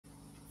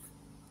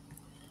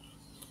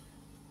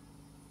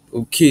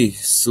Okay,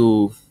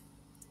 so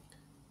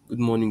good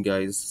morning,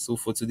 guys. So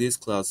for today's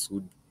class,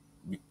 we'll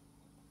be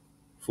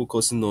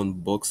focusing on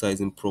box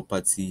sizing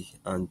property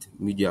and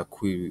media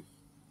query.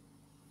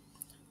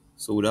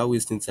 So without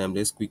wasting time,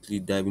 let's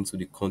quickly dive into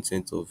the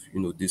content of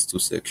these two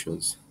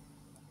sections.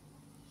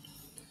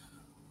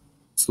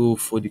 So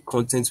for the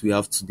content we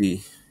have today,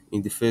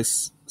 in the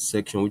first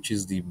section, which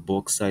is the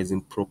box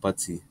sizing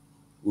property,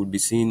 we'll be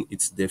seeing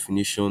its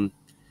definition,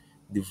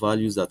 the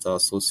values that are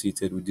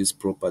associated with this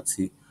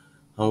property,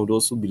 and we'll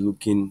also be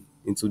looking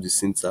into the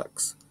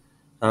syntax.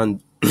 And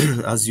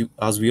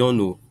as we all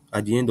know,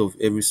 at the end of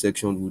every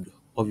section would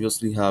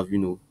obviously have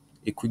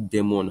a quick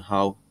demo on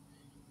how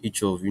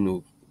each of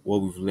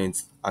what we've learned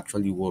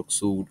actually works.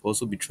 So we'd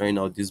also be trying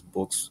out this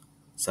box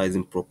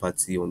sizing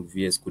property on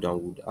VS Code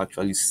and would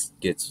actually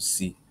get to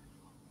see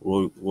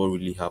what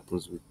really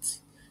happens with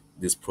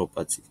this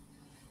property.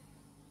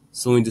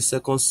 So in the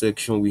second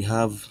section we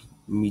have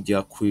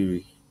media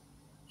query.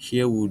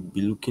 Here we'll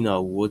be looking at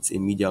what a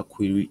media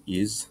query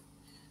is,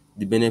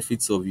 the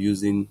benefits of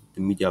using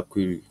the media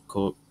query,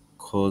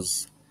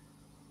 because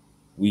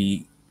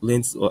we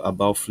learned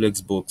about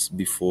Flexbox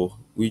before,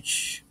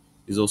 which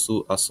is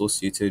also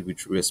associated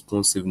with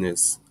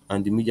responsiveness,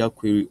 and the media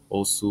query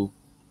also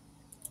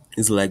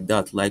is like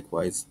that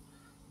likewise.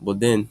 But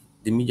then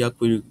the media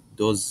query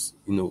does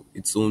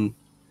its own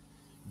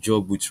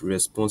job with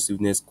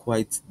responsiveness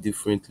quite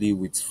differently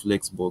with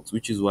Flexbox,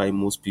 which is why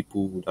most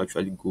people would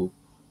actually go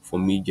for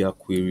media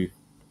query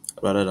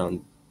rather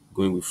than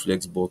going with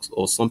Flexbox,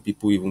 or some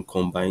people even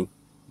combine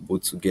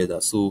both together.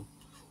 So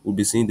we'll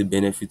be seeing the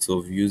benefits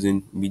of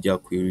using media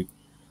query.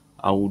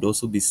 I would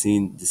also be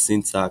seeing the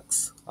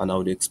syntax, and I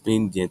would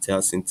explain the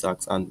entire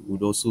syntax, and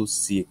would also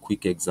see a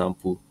quick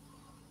example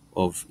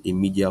of a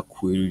media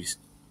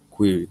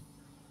query.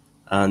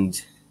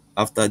 And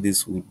after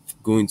this, we'll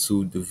go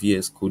into the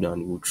VS Code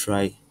and we'll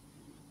try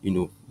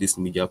these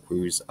media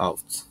queries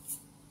out.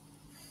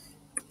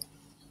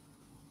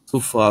 So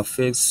for our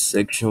first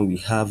section, we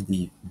have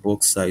the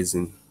box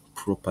sizing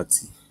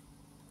property.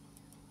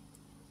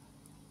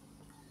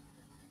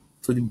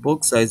 So the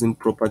box sizing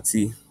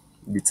property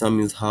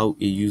determines how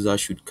a user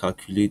should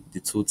calculate the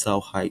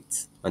total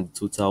height and the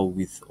total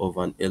width of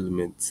an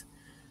element.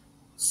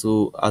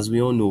 So as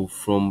we all know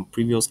from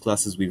previous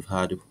classes we've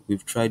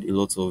tried a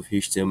lot of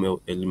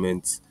HTML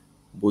elements,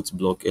 both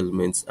block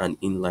elements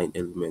and inline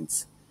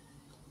elements.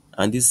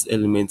 And these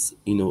elements,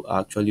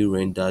 are actually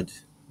rendered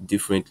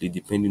differently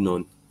depending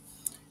on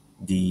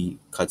the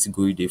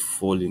category they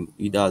fall in,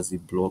 either as a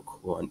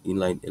block or an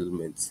inline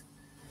element.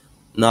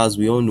 Now, as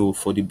we all know,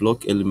 for the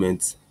block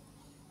element,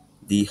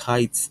 the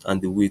height and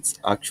the width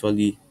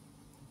actually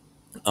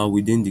are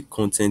within the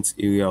content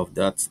area of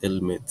that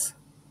element.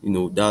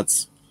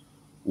 That's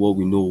what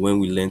we know when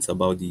we learnt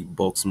about the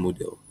box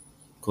model.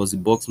 Because the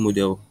box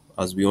model,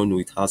 as we all know,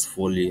 it has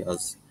four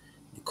layers: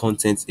 the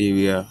content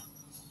area,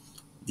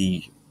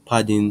 the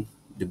padding,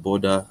 the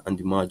border, and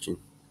the margin.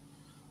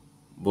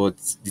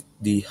 But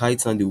the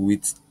height and the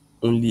width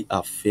only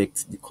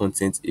affect the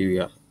content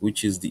area,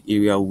 which is the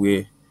area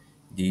where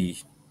the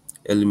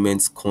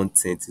element's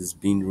content is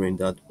being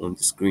rendered on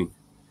the screen.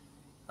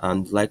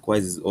 And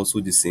likewise is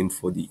also the same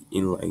for the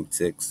inline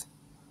text.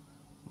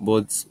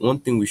 But one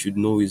thing we should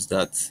know is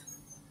that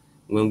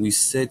when we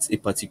set a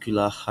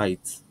particular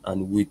height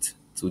and width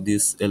to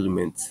this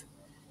element,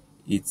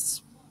 it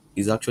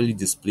is actually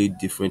displayed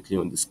differently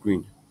on the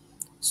screen.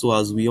 So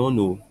as we all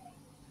know,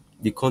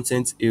 the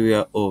content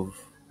area of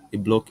a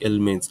block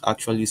element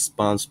actually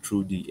spans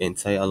through the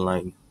entire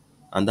line,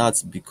 and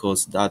that's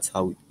because that's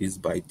how it is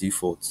by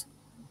default.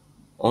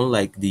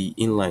 Unlike the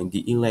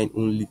inline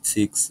only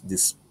takes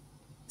the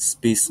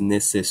space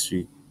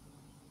necessary.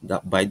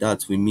 That by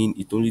that we mean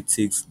it only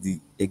takes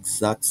the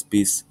exact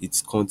space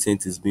its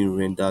content is being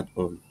rendered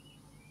on.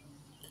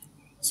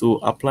 So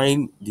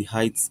applying the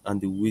height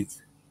and the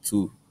width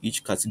to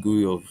each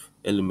category of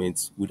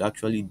elements would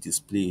actually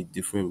display a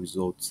different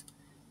result.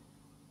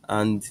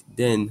 And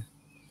then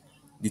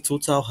the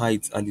total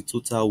height and the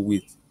total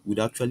width would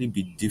actually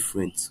be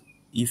different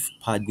if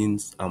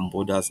paddings and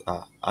borders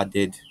are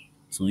added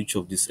to each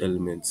of these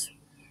elements.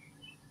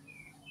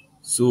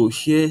 So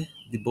here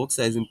the box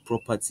sizing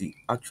property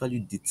actually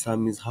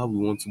determines how we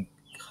want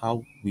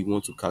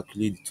to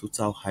calculate the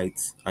total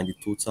height and the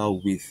total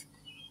width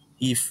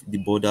if the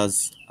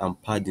borders and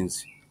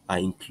paddings are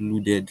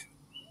included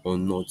or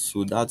not.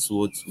 So that's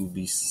what we'll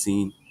be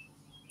seeing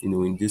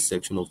in this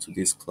section of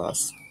today's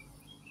class.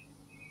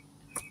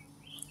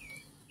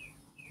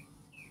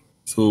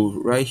 So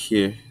right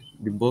here,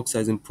 the box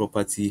sizing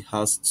property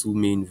has two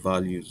main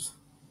values.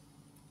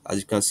 As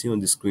you can see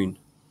on the screen,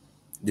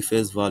 the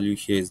first value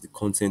here is the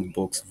content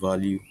box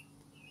value,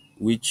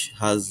 which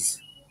has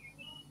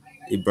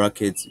a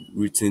bracket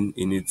written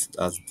in it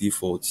as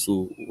default.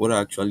 So what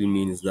I actually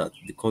mean is that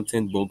the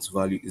content box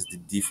value is the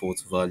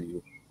default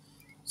value.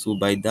 So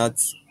by that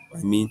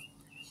I mean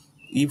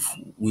if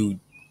we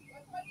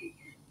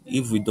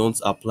if we don't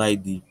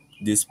apply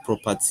this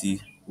property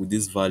with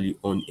this value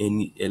on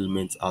any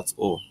element at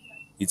all,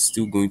 it's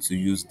still going to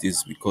use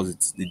this because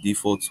it's the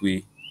default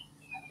way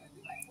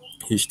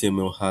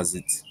HTML has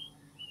it.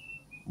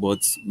 But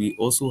we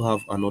also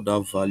have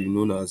another value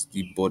known as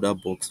the border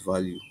box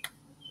value.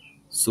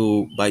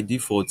 So by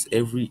default,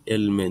 every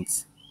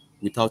element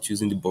without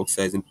using the box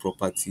sizing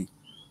property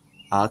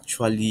are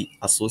actually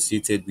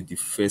associated with the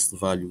first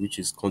value, which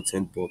is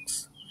content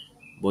box.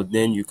 But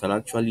then you can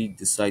actually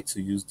decide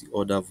to use the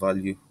other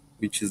value,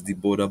 which is the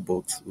border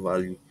box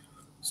value.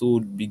 So we'll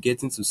be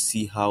getting to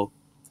see how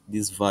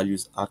these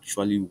values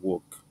actually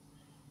work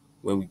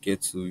when we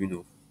get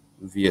to,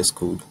 VS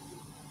Code.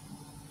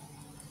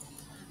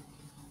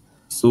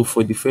 So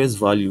for the first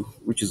value,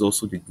 which is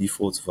also the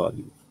default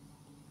value,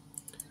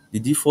 the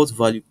default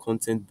value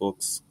content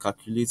box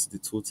calculates the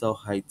total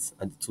height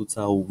and the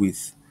total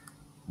width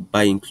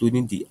by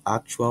including the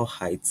actual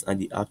height and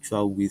the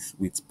actual width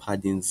with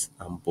paddings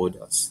and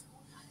borders.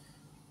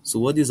 So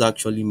what this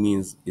actually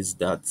means is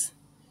that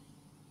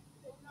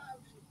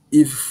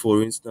if,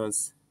 for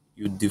instance,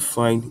 you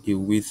define a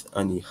width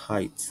and a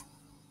height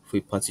for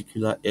a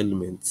particular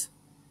element,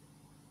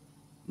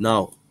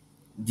 now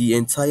the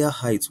entire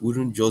height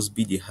wouldn't just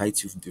be the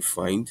height you've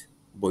defined,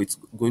 but it's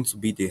going to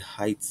be the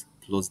height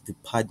plus the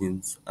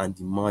paddings and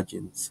the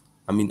margins,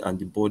 and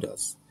the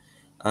borders.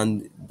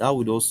 And that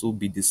would also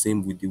be the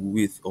same with the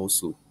width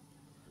also.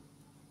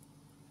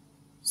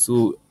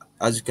 So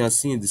as you can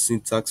see in the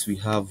syntax we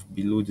have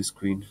below the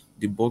screen,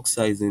 the box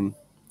sizing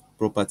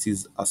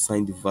properties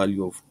assign the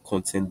value of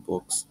content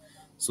box.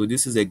 So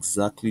this is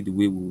exactly the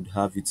way we would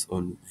have it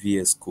on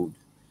VS Code.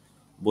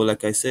 But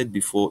like I said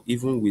before,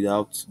 even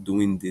without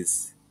doing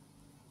this,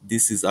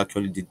 this is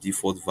actually the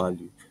default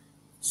value.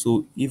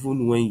 So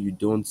even when you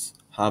don't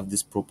have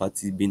this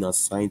property being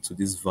assigned to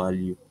this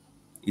value,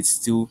 it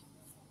still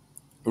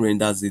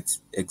renders it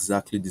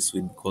exactly this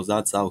way because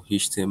that's how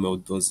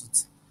HTML does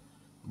it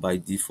by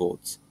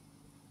default.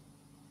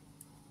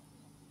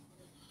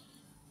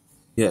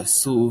 Yeah,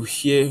 so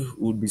here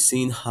we'll be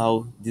seeing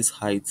how this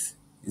height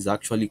is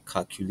actually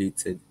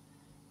calculated.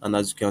 And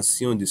as you can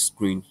see on the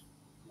screen,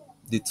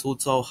 the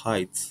total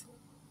height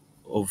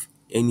of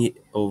any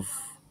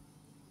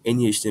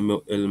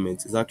HTML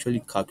element is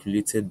actually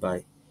calculated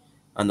by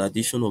an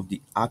addition of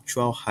the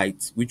actual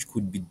height, which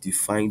could be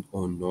defined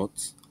or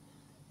not,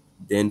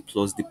 then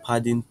plus the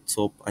padding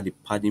top and the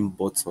padding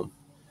bottom.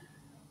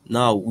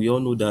 Now, we all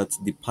know that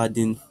the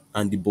padding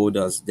and the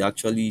borders, they're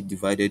actually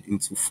divided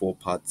into four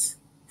parts.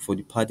 For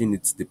the padding,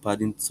 it's the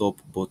padding top,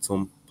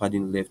 bottom,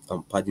 padding left,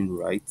 and padding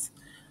right.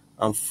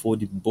 And for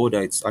the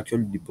border, it's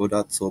actually the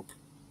border top,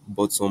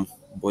 bottom,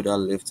 border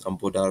left, and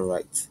border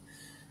right.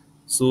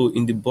 So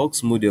in the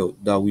box model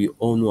that we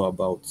all know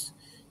about,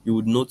 you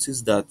would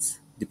notice that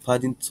the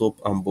padding top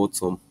and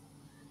bottom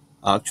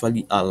are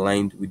actually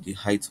aligned with the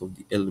height of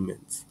the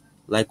element.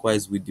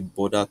 Likewise with the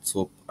border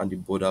top and the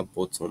border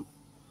bottom.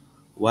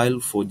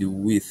 While for the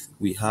width,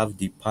 we have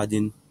the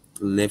padding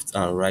left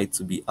and right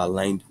to be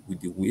aligned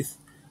with the width,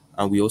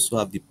 and we also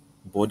have the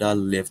border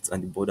left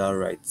and the border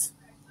right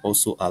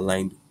also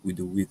aligned with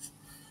the width.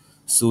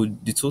 So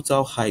the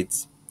total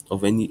height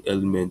of any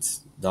element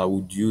that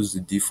would use the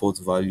default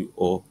value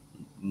or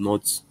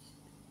not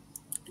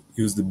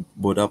use the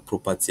border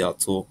property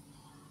at all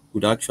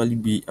would actually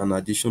be an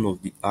addition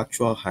of the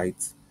actual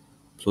height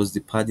plus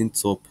the padding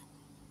top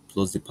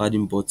plus the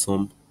padding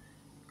bottom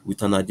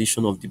with an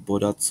addition of the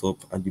border top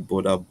and the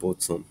border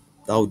bottom.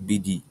 That would be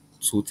the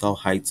total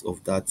height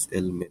of that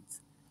element.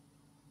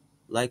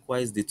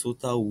 Likewise, the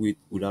total width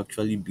would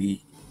actually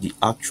be the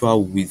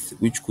actual width,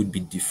 which could be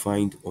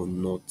defined or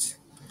not,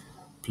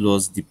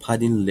 plus the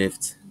padding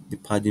left, the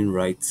padding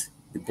right,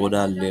 the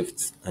border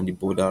left, and the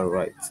border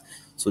right.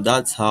 So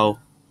that's how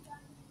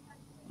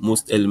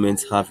most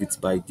elements have it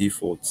by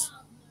default.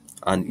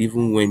 And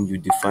even when you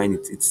define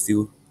it, it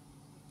still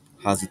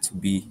has it to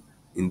be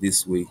in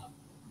this way.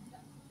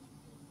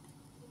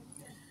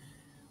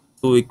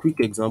 So a quick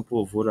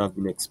example of what I've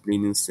been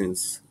explaining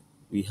since,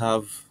 we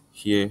have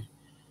here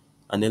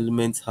an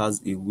element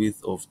has a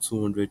width of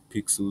 200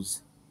 pixels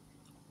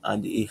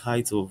and a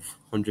height of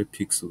 100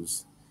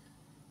 pixels.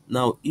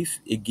 Now, if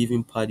a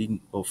given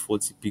padding of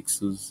 40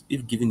 pixels,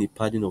 if given a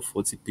padding of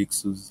 40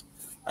 pixels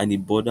and a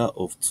border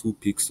of 2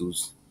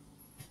 pixels,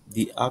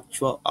 the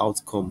actual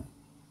outcome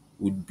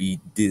would be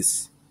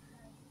this.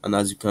 And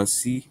as you can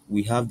see,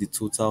 we have the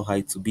total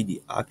height to be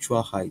the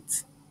actual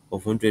height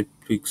of 100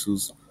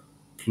 pixels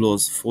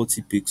plus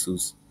 40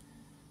 pixels.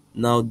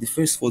 Now, the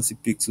first 40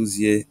 pixels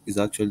here is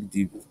actually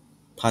the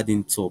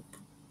padding top,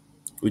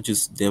 which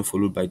is then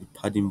followed by the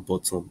padding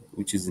bottom,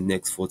 which is the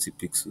next 40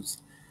 pixels.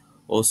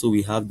 Also,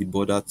 we have the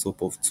border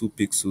top of 2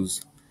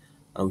 pixels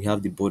and we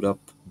have the border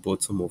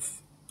bottom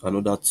of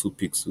another 2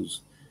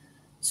 pixels.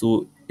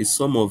 So a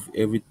sum of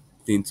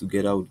everything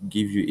together would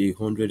give you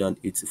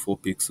 184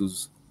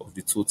 pixels of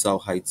the total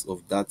height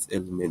of that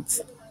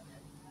element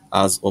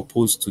as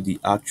opposed to the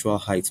actual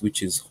height,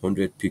 which is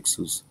 100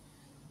 pixels.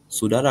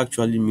 So that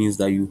actually means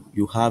that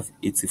you have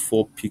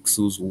 84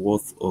 pixels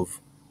worth of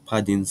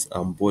paddings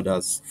and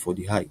borders for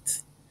the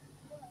height.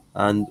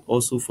 And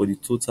also for the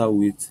total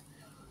width,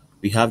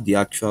 we have the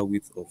actual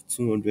width of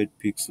 200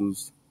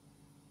 pixels,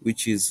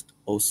 which is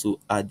also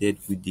added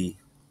with the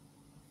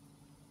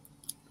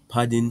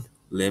padding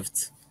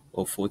left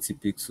of 40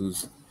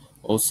 pixels,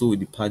 also with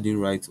the padding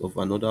right of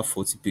another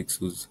 40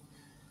 pixels,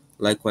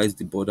 likewise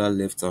the border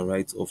left and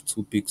right of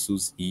 2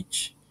 pixels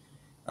each,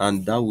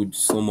 and that would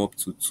sum up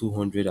to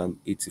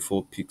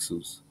 284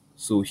 pixels.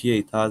 So here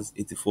it has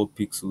 84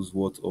 pixels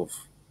worth of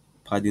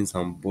paddings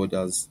and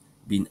borders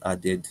being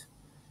added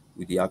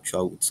with the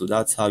actual width. So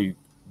that's how you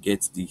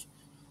get the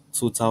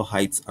total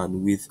height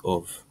and width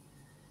of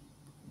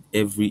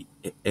every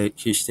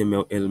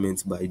HTML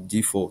element by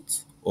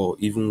default, or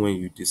even when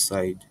you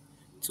decide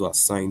to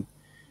assign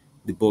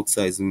the box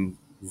sizing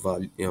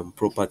value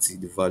property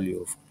the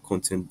value of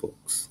content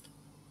box.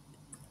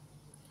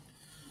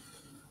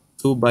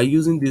 So by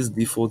using this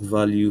default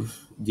value,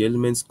 the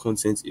element's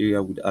content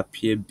area would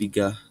appear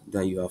bigger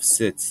than you have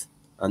set,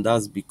 and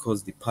that's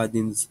because the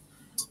paddings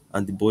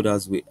and the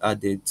borders were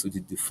added to the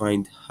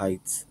defined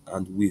height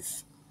and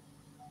width.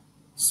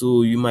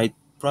 So you might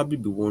probably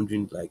be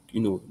wondering, like,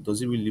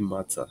 does it really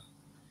matter?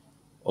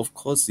 Of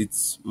course, it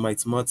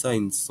might matter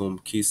in some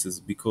cases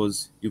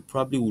because you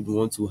probably would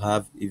want to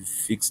have a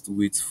fixed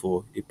width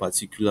for a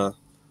particular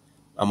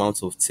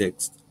amount of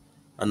text.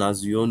 And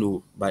as you all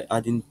know, by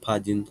adding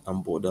padding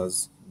and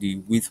borders, the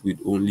width would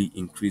only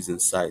increase in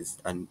size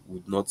and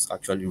would not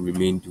actually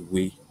remain the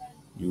way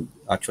you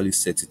actually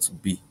set it to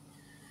be.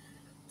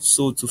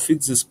 So to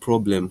fix this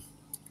problem,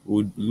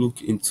 we'll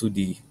look into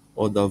the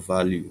other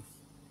value.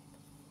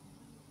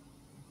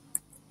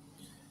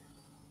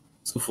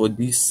 So for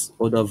this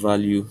other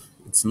value,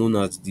 it's known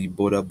as the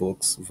border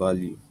box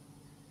value.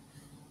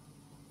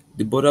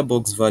 The border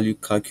box value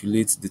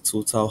calculates the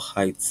total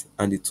height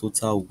and the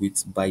total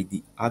width by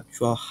the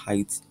actual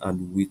height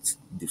and width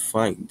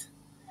defined.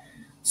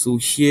 So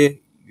here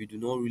you do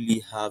not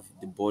really have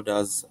the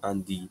borders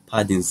and the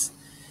paddings.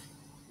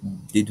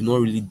 They do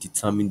not really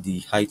determine the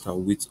height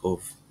and width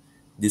of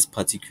this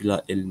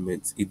particular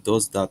element. It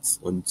does that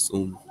on its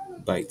own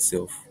by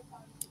itself.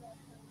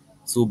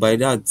 So by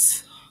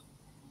that,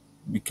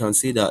 we can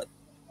say that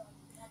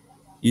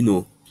you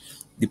know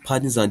the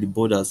paddings and the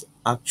borders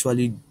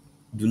actually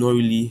do not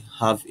really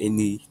have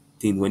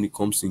anything when it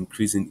comes to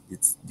increasing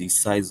the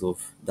size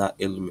of that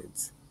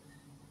element.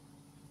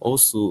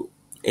 Also,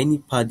 any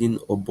padding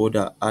or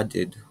border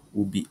added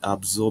will be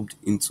absorbed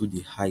into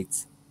the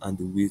height and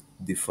the width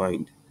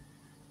defined.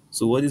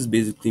 So what this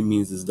basically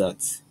means is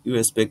that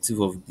irrespective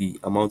of the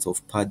amount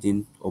of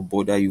padding or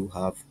border you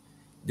have,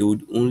 they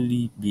would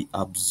only be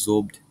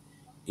absorbed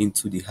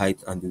into the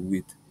height and the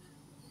width.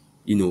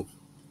 You know,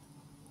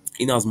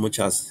 in as much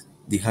as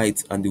the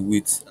height and the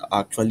width are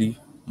actually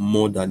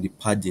more than the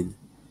padding,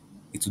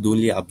 it would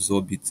only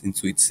absorb it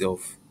into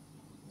itself.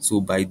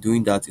 So by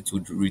doing that, it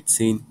would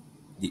retain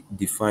the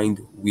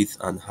defined width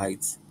and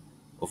height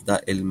of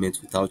that element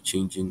without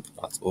changing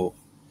at all.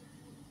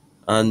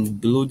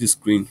 And below the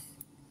screen,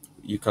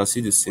 you can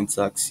see the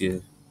syntax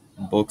here.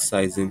 Box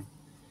sizing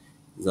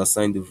is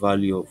assigned the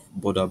value of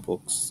border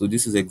box. So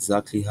this is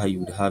exactly how you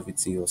would have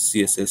it in your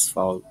CSS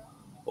file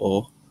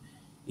or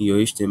in your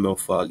HTML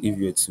file if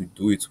you were to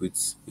do it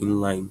with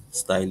inline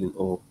styling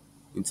or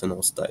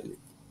internal styling.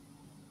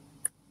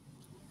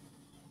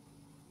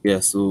 Yeah,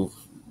 so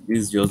this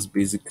is just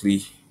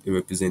basically a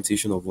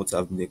representation of what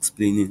I've been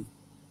explaining.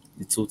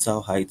 The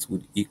total height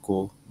would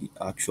equal the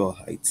actual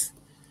height,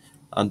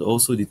 and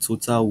also the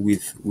total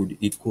width would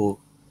equal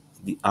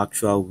the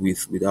actual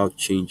width without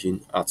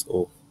changing at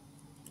all.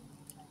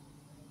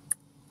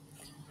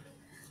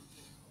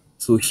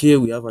 So here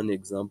we have an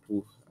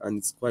example, and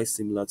it's quite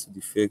similar to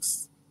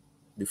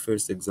the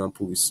first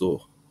example we saw.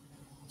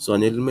 So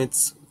an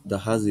element that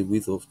has a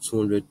width of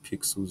 200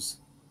 pixels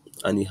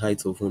and a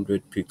height of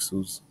 100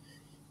 pixels,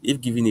 if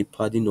given a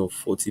padding of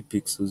 40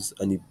 pixels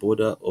and a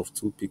border of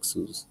 2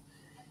 pixels,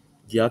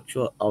 the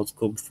actual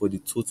outcome for the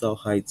total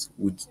height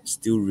would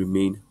still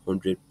remain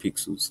 100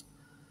 pixels.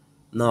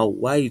 Now,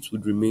 why it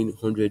would remain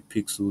 100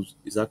 pixels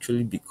is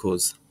actually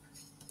because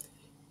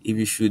if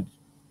you should,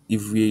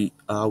 if we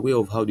are aware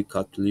of how the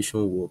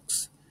calculation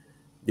works,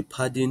 the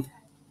padding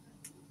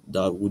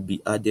that would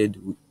be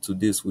added to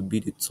this would be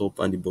the top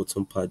and the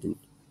bottom padding.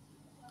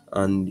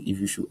 And if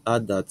you should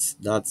add that,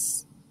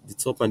 that's the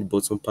top and the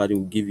bottom padding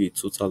will give you a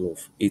total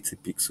of 80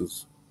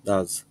 pixels.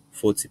 That's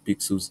 40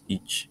 pixels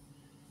each.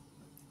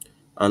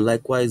 And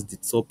likewise, the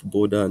top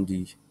border and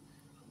the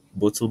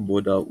bottom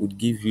border would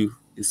give you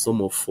a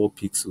sum of 4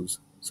 pixels.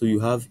 So you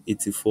have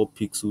 84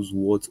 pixels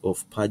worth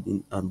of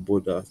padding and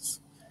borders.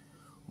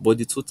 But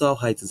the total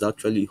height is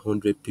actually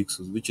 100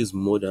 pixels, which is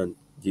more than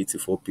the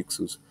 84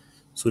 pixels.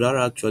 So that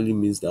actually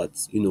means that,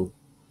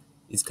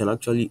 it can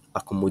actually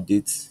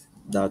accommodate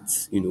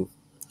that,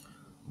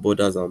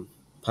 borders and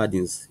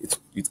paddings.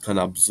 It can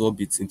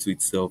absorb it into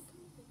itself,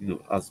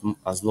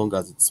 as long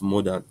as it's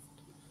more than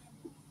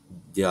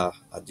their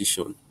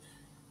addition.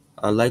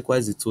 And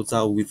likewise, the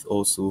total width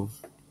also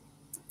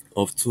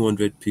of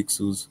 200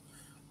 pixels,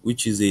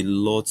 which is a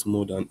lot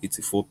more than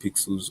 84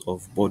 pixels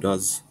of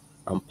borders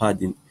and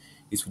padding,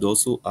 it would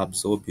also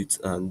absorb it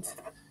and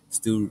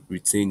still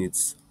retain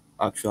its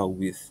actual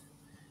width.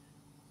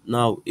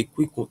 Now, a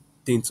quick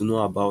thing to know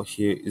about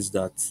here is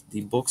that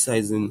the box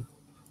sizing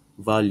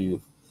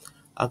value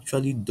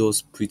actually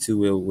does pretty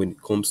well when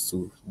it comes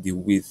to the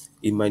width.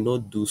 It might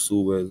not do so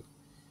well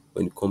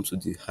when it comes to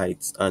the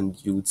height, and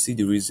you would see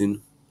the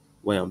reason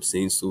why I'm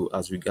saying so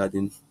as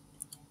regarding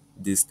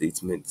this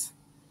statement.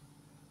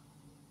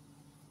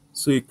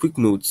 So a quick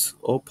note,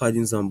 all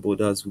paddings and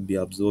borders will be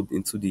absorbed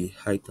into the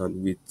height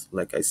and width,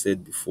 like I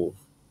said before.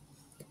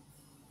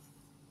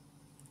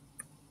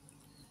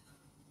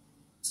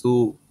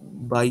 So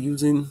by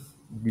using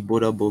the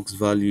border box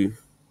value,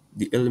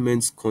 the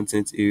element's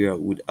content area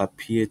would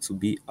appear to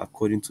be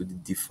according to the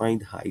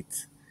defined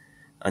height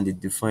and the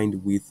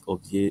defined width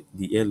of the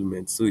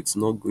element. So it's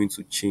not going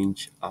to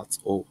change at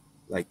all,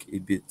 like a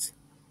bit.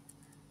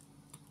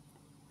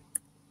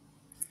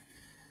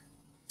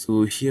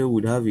 So here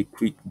we'd have a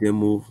quick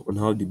demo on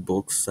how the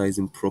box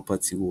sizing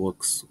property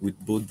works with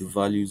both the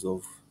values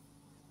of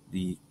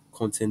the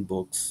content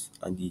box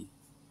and the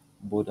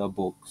border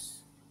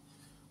box.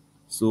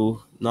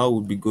 So now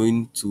we'll be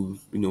going to,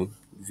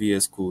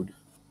 VS Code.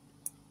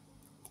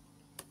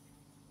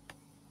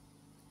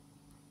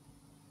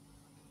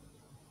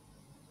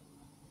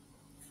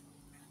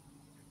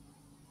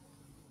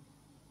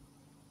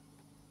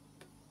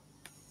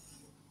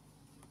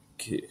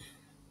 Okay.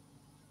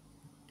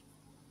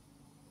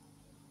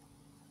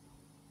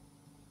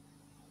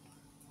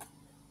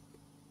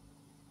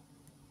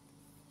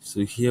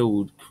 So here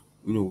we'll,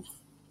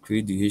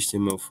 create the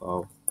HTML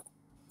file.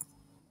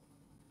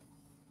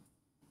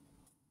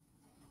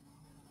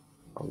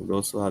 I would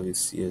also have a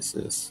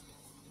CSS.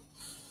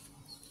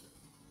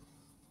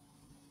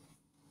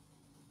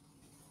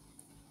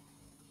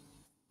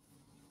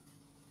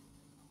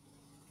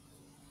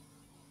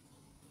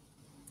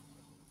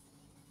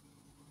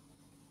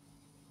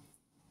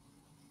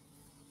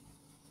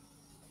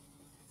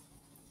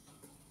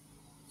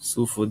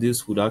 So for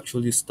this, we'd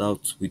actually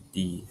start with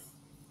the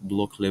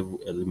block level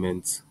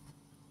elements,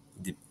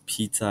 the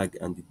p tag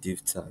and the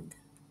div tag.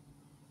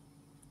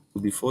 So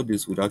before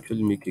this, we'd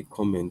actually make a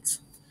comment,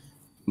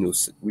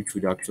 which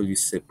would actually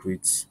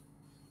separate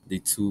the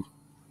two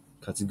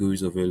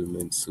categories of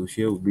elements. So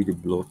here will be the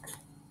block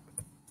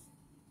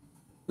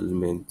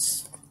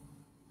elements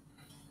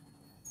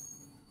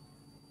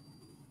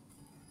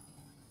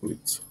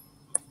with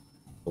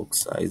box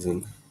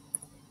sizing.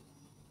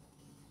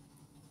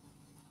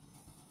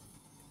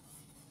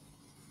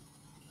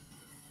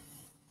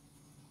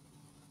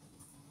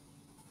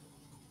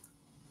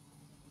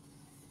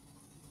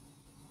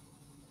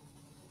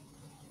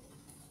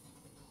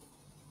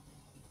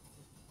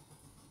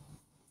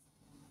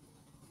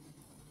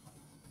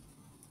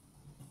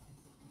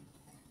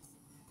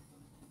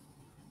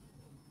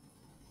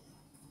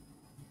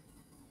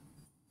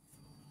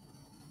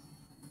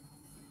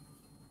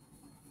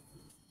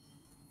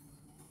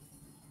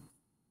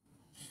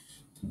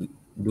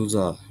 Those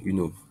are,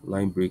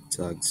 line break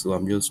tags. So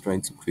I'm just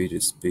trying to create a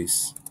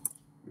space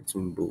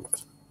between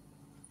both.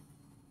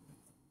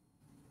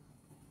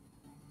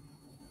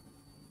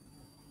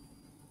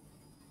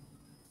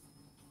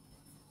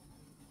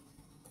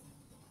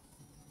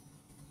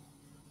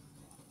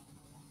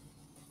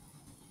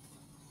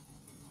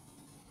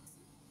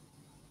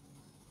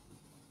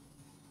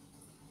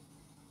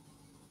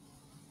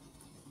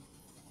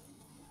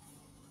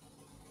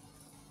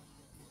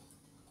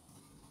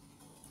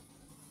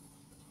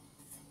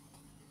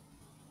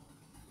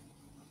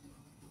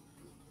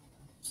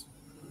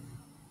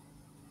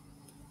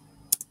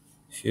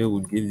 Here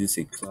we'll give this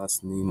a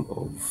class name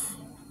of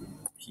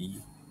p.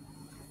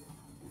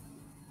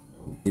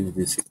 Give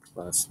this a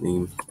class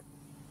name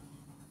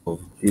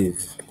of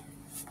div.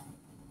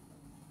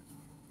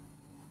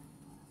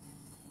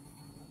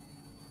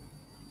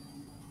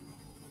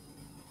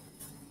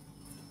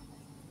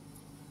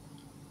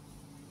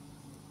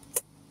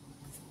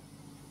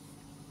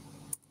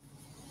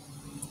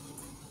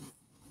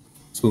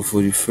 So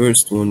for the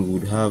first one, we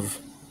would have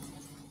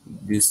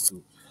this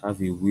to have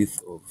a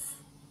width of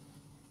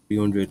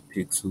 300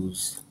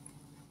 pixels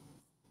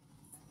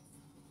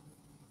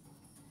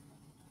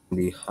and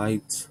a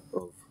height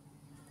of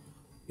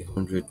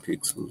 100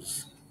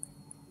 pixels.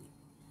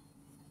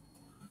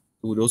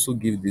 We would also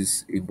give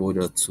this a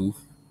border too.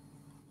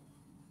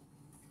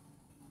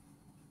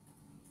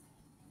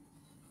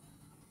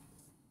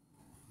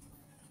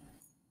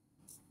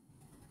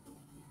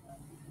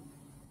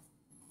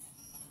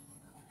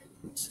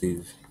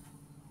 Save.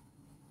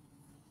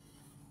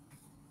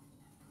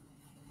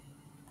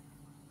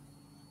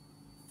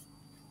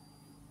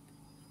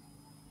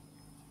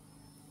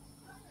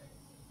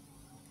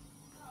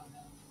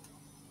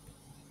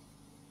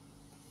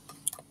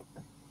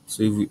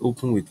 So if we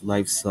open with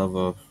live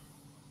server,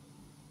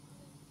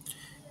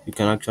 you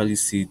can actually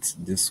see it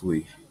this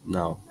way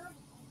now.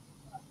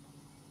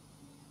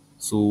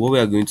 So what we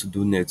are going to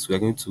do next, we're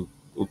going to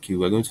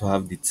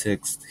have the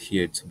text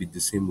here to be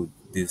the same with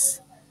this.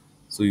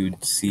 So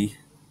you'd see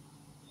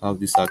how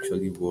this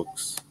actually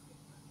works.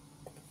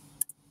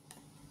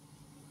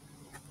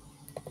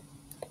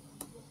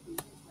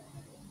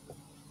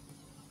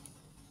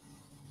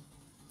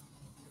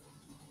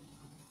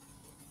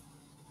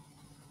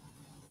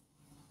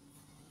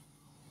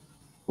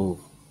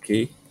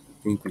 Okay,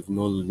 I think we've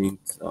not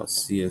linked our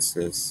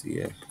CSS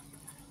here.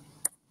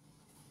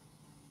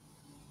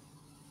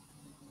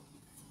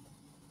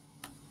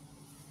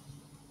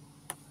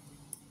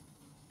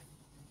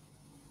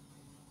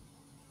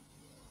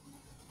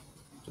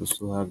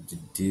 Also have the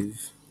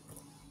div,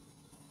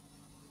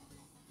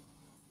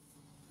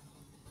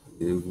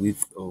 the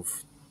width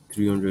of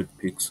 300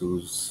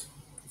 pixels,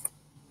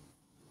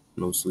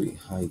 and also a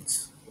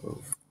height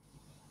of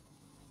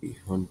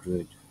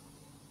 100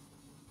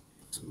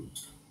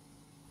 pixels.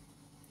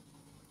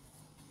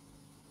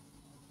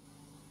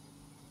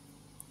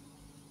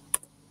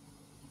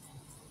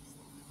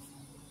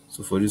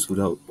 So for this,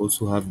 we'll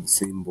also have the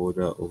same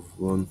border of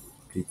 1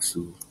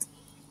 pixel,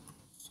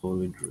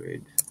 solid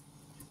red.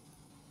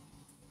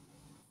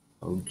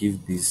 I'll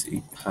give this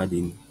a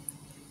padding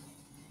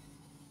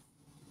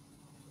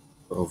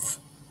of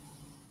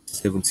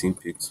 17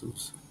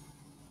 pixels.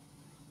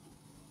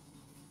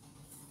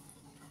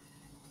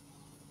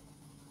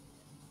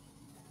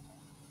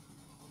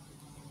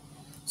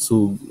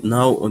 So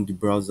now on the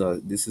browser,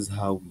 this is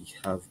how we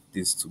have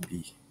this to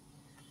be.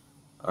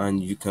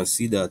 And you can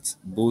see that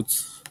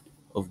both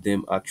of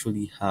them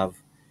actually have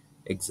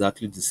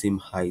exactly the same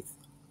height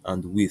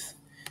and width.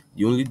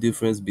 The only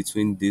difference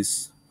between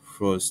this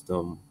first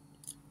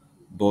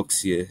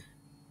box here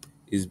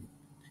is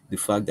the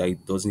fact that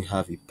it doesn't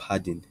have a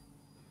padding.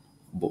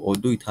 But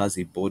although it has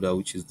a border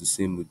which is the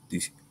same with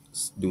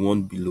the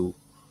one below,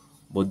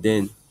 but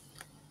then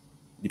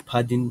the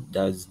padding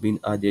that's been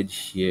added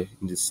here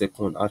in the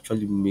second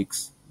actually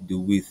makes the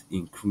width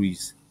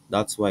increase.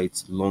 That's why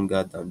it's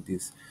longer than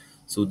this.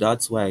 So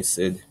that's why I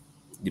said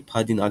the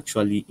padding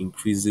actually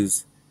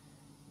increases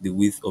the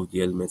width of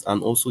the element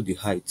and also the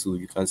height too.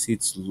 You can see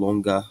it's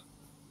longer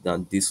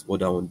than this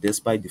other one,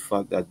 despite the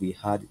fact that they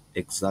had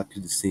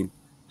exactly the same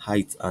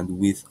height and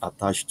width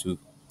attached to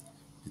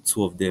the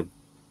two of them.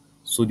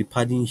 So the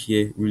padding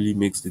here really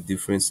makes the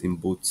difference in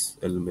both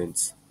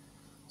elements.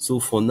 So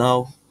for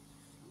now,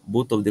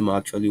 both of them are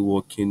actually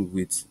working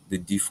with the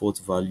default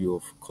value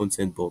of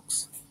content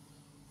box.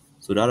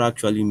 So that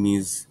actually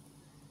means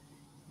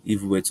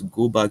if we were to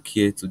go back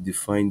here to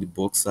define the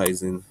box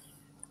sizing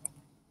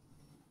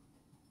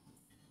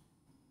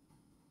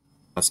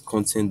as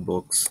content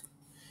box,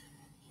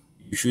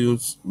 you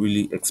shouldn't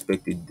really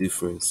expect a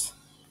difference.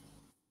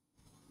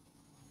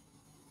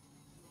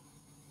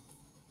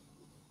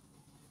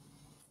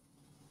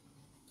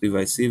 So if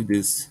I save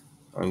this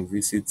and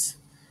visit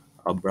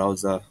our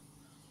browser,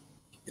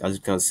 as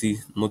you can see,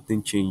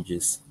 nothing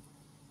changes.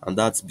 And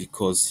that's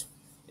because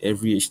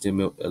every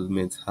HTML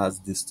element has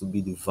this to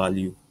be the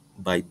value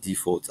by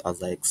default,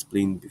 as I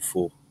explained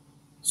before.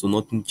 So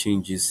nothing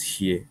changes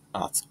here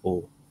at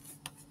all.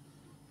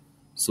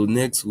 So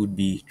next would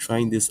be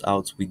trying this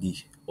out with the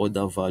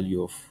other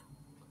value of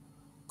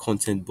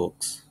content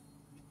box.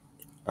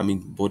 I mean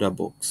border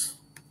box.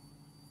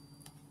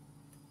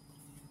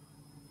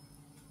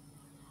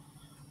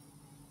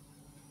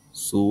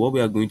 So what we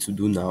are going to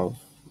do now,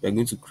 we are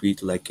going to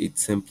create like a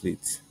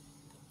template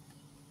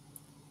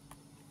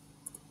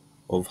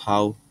of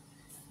how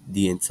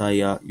the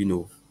entire,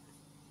 the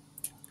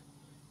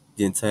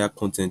entire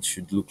content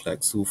should look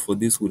like. So for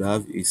this, we'd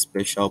have a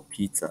special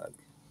p tag.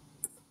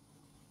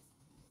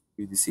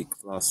 Give this a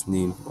class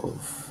name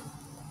of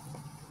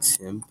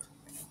temp.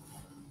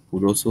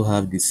 Would also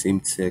have the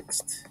same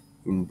text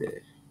in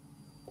there.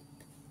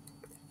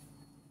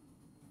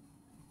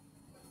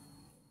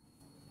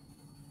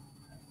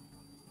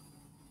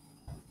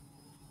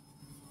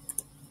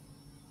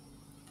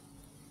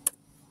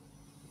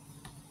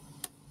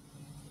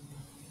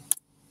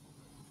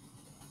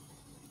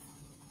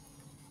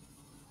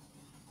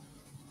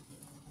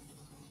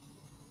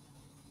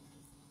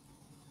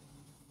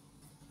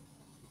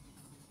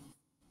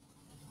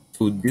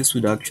 So this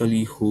would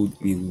actually hold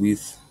a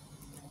width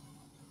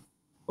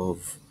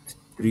of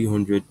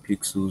 300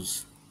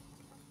 pixels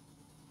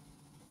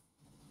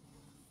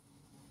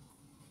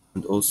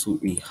and also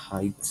a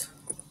height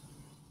of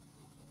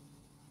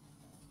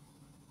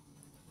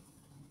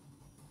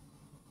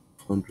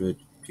 100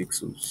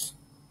 pixels.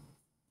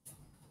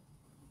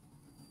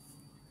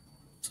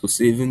 So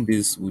saving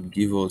this would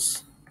give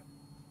us,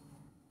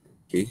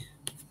 okay,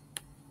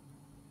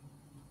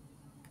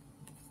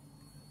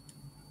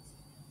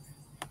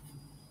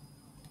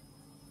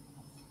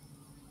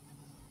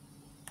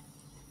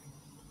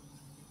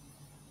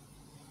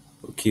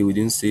 okay, we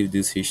didn't save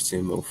this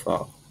HTML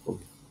file. Oh,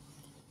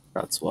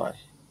 that's why.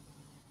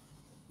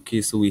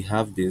 Okay, so we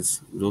have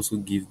this. We'll also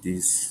give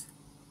this,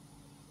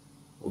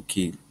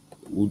 okay,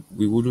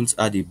 we wouldn't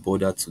add a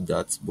border to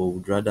that, but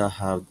would rather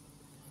have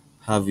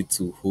it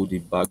to hold a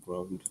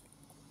background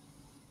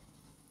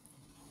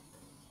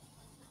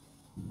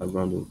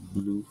of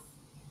blue.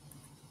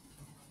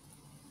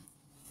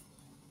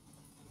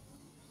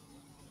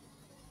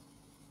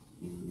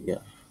 Yeah.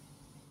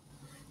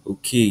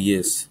 Okay,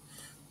 yes.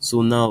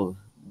 So now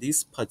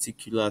this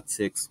particular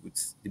text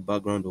with the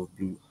background of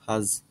blue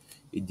has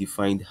a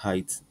defined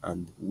height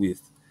and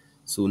width.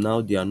 So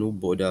now there are no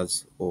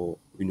borders or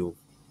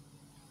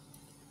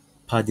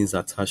paddings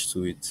attached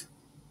to it.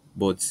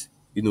 But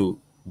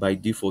by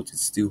default, it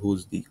still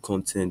holds the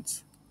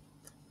content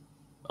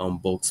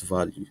box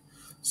value.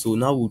 So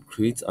now we'll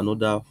create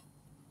another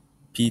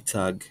p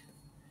tag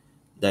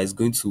that is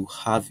going to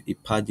have a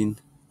padding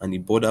and a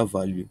border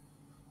value,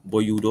 but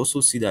you would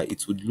also see that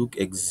it would look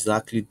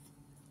exactly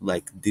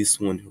like this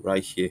one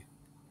right here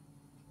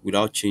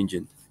without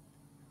changing.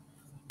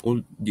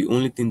 The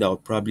only thing that will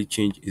probably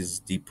change is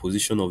the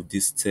position of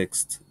this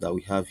text that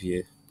we have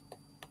here,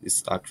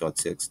 this actual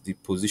text. The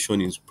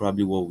position is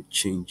probably what would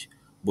change,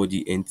 but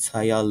the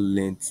entire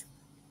length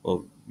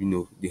of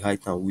the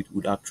height and width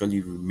would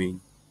actually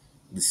remain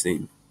the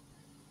same.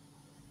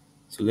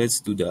 So let's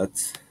do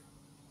that.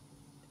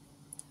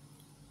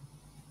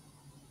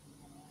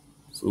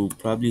 So we'll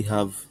probably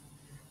have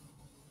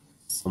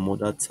some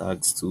other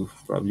tags too,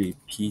 probably a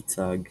p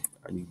tag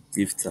and a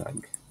div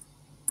tag.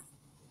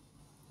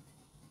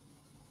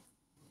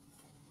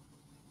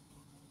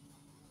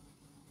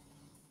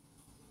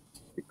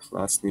 The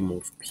class name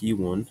of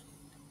p1.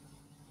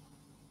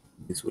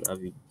 This would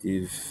have a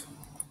div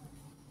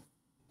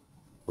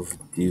of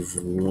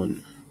div1.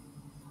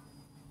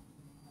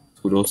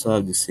 It would also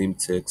have the same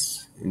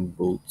text in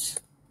both.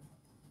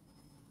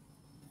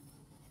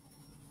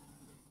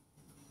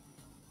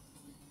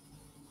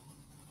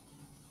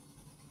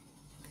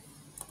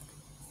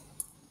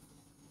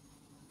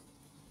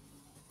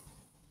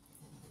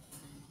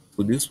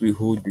 So this will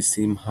hold the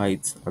same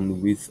height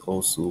and width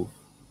also,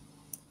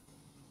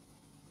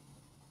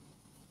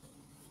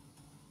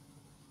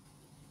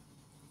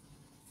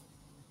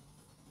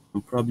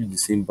 and probably the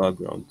same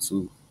background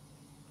too.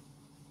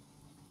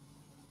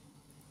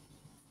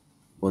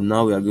 But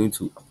now we are going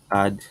to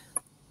add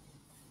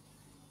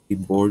a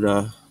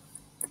border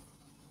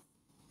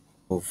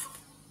of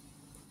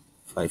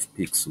 5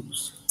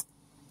 pixels,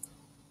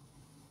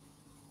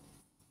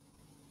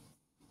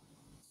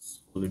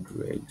 solid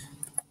red.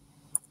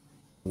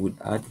 Would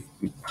add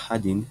a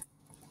padding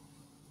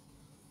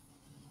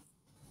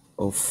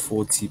of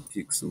 40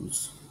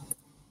 pixels.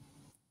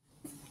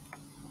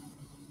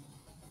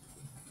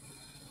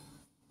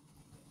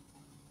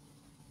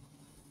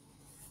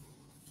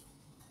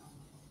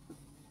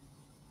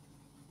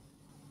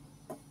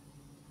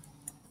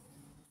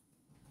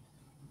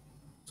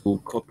 So we'll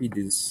copy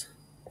this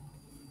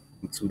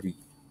into you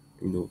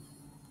know,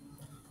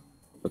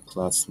 the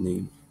class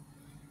name.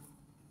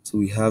 So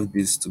we have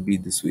this to be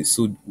this way.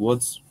 So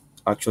what's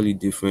actually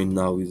different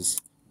now is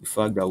the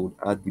fact that I would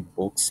add the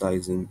box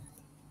sizing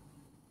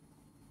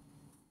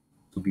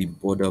to be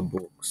border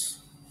box.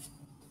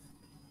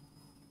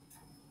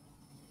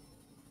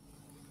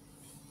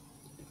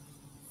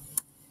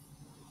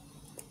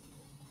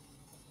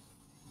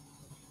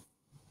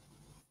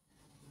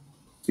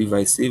 So if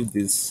I save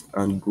this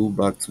and go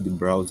back to the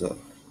browser,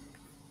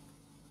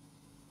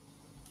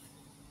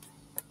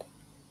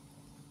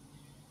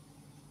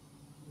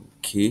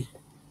 okay,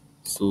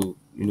 so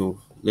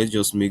let's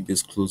just make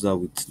this closer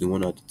with the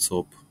one at the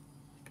top.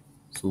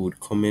 So we'll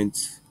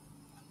comment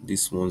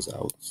these ones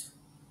out.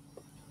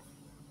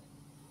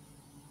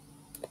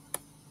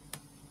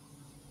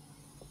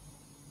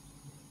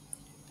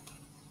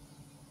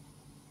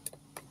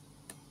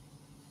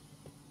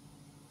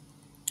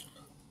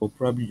 Or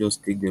probably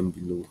just take them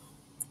below.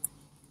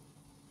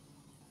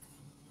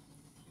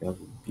 We have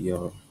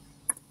BR.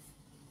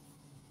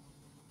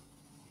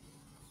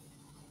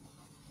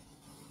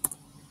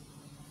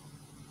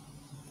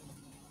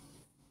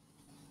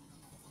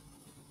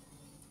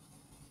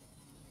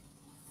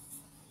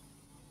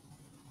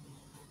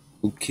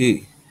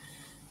 Okay,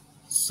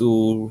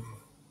 so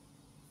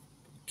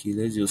okay,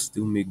 let's just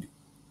still make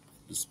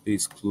the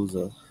space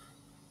closer.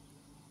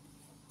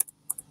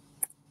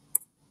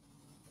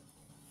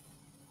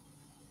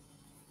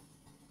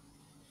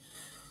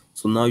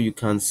 So now you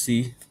can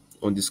see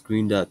on the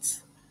screen that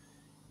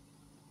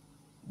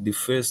the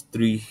first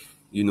three,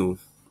 you know,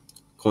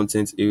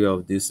 content area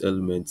of these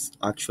elements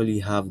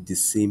actually have the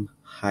same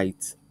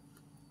height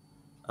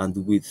and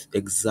width,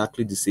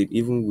 exactly the same,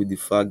 even with the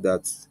fact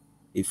that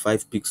a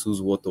 5 pixels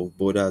worth of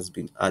border has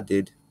been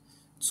added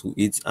to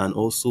it, and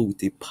also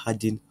with a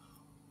padding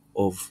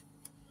of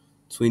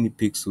 20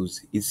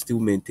 pixels, it still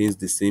maintains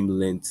the same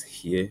length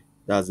here.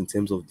 That's in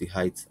terms of the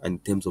height and in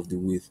terms of the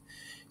width.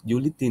 The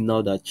only thing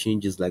now that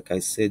changes, like I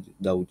said,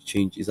 that would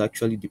change is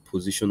actually the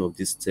position of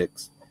this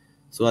text.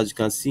 So as you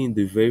can see in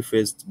the very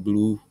first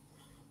blue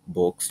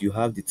box, you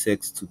have the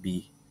text to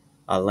be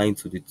aligned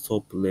to the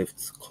top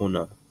left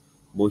corner.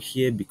 But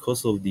here,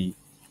 because of the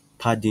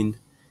padding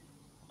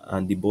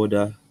and the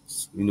border,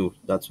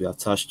 that we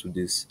attach to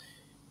this,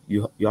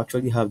 you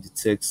actually have the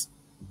text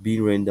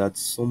being rendered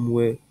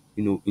somewhere,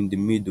 in the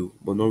middle,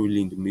 but not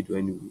really in the middle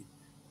anyway.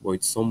 But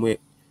it's somewhere,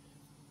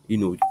 you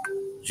know,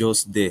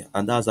 just there,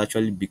 and that's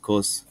actually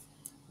because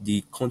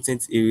the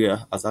content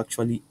area has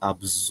actually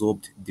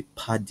absorbed the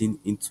padding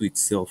into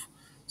itself.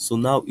 So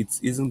now it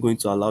isn't going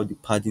to allow the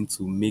padding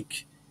to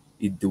make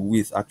the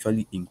width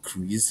actually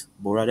increase,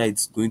 but rather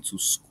it's going to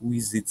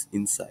squeeze it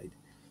inside.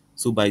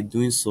 So by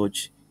doing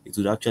such, it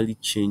would actually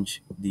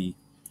change the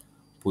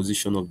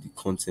position of the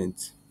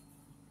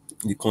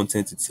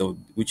content itself,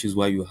 which is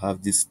why you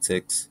have this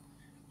text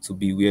to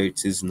be where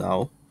it is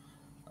now,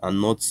 and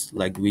not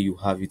like the way you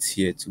have it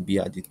here to be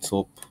at the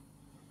top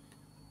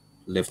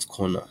left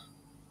corner.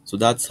 So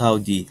that's how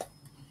the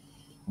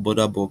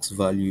border box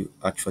value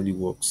actually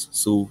works.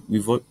 So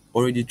we've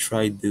already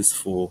tried this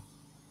for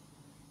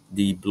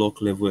the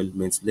block level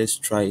elements. Let's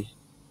try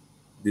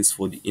this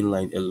for the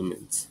inline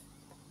element.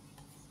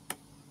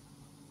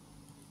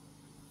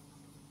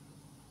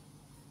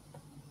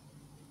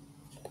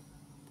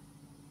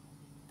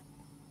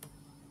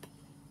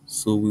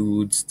 So we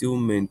would still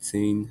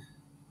maintain,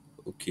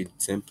 okay, the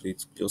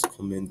template, just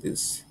comment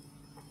this.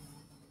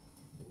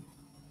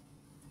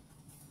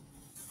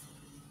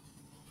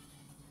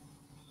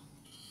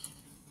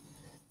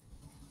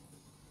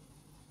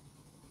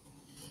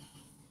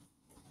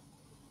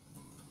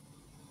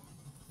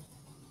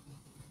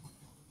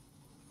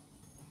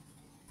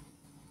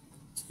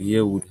 So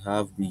here would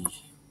have the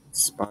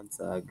span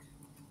tag.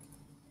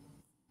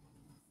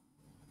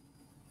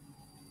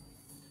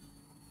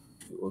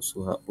 We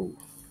also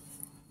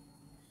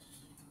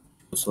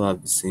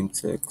have the same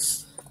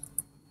text.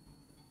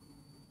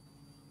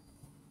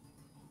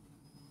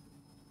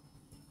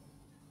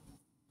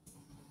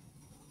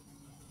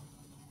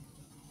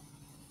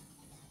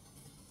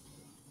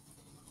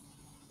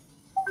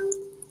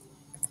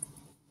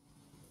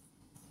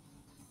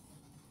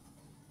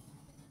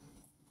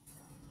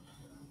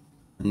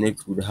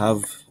 Next would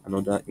have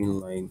another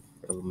inline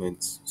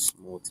element,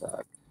 small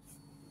tag.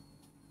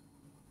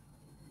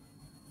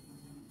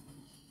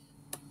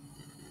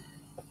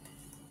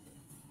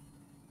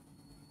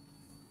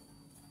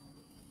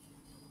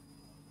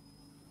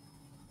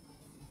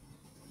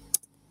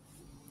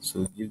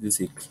 So give this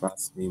a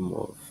class name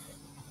of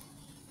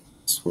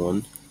this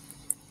one,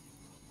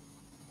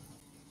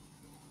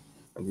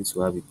 and this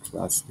will have a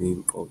class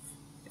name of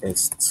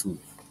S2.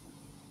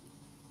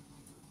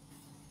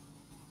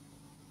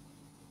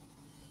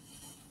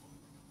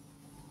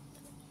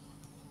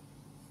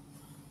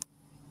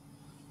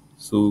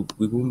 So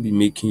we won't be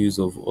making use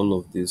of all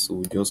of this, so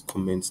we'll just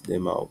comment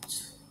them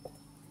out.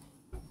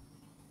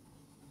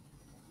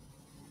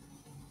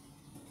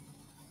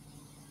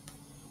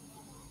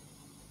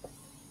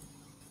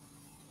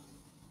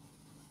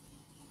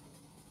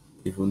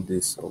 Even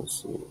this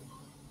also.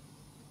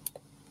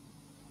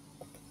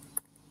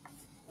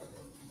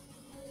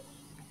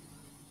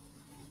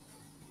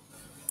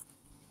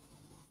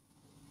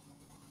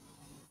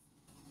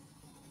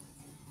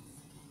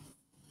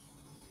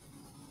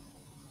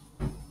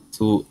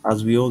 So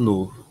as we all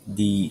know,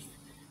 the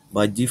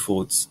by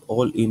default,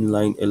 all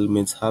inline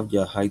elements have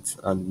their height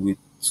and width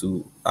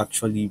to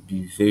actually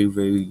be very,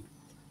 very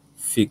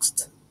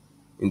fixed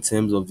in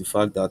terms of the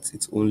fact that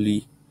it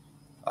only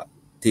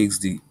takes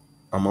the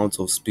amount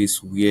of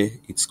space where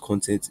its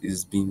content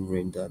is being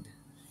rendered.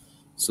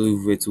 So if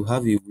we were to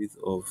have a width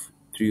of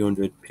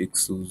 300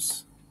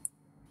 pixels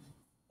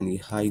and a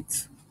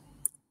height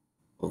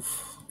of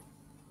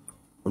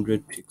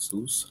 100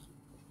 pixels,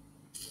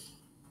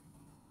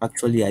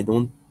 actually I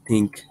don't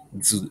think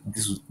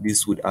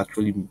this would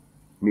actually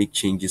make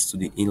changes to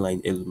the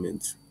inline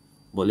element.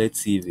 But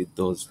let's see if it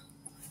does.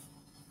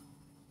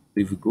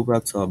 If we go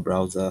back to our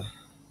browser,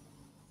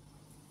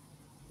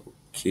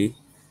 okay,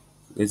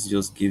 let's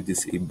just give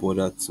this a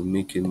border to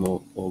make it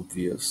more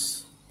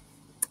obvious.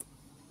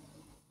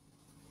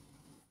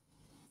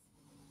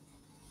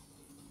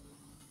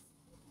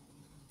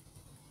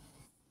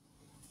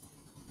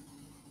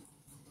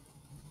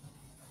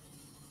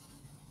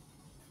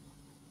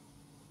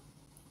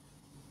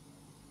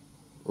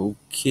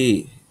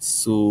 Okay,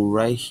 so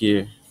right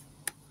here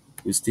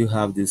we still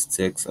have this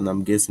text, and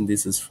I'm guessing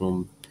this is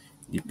from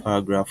the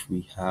paragraph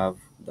we have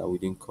that we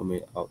didn't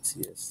comment out.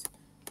 Yes,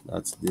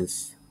 that's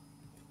this.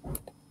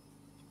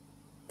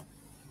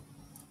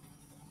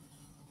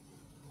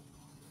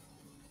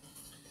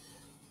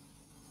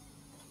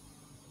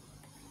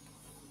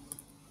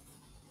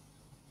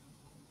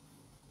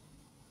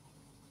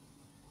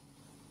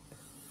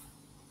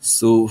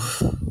 So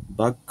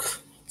back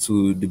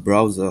to the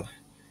browser,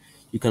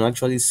 you can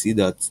actually see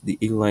that the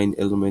inline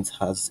element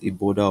has a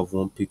border of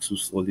 1 pixel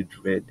solid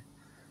red.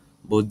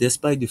 But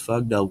despite the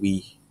fact that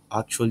we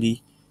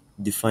actually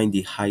define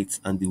the height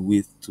and the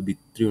width to be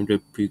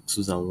 300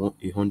 pixels and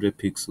 100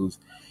 pixels,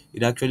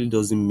 it actually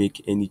doesn't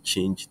make any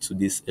change to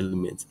this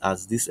element,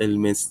 as this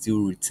element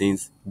still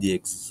retains the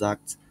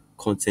exact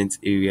content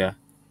area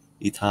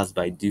it has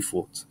by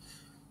default.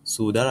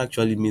 So that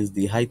actually means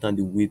the height and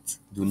the width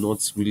do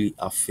not really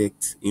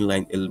affect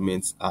inline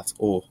elements at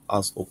all,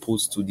 as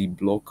opposed to the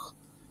block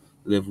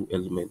level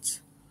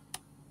elements.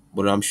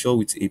 But I'm sure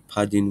with a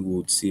padding we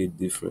would see a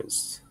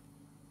difference.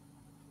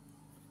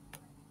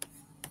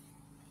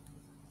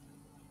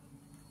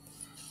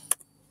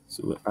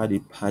 So we'll add a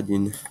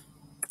padding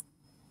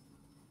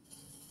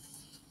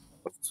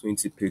of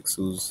 20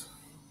 pixels.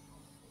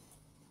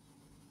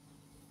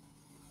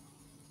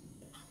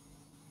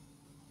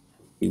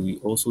 And we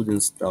also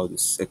then style the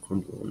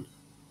second one.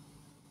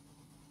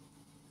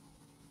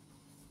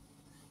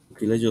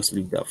 Okay, let's just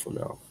leave that for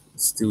now.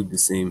 It's still the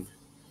same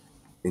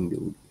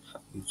thing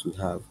it would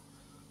have.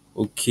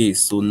 Okay,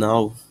 so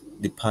now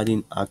the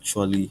padding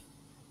actually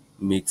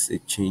makes a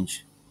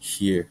change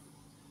here,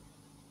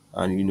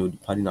 and the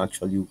padding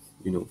actually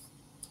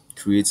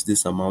creates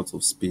this amount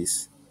of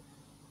space.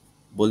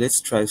 But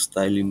let's try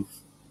styling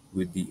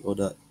with the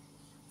other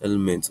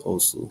elements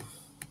also.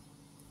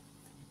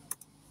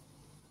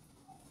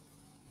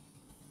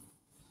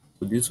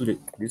 So this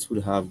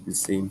would have the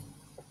same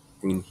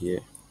thing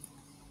here.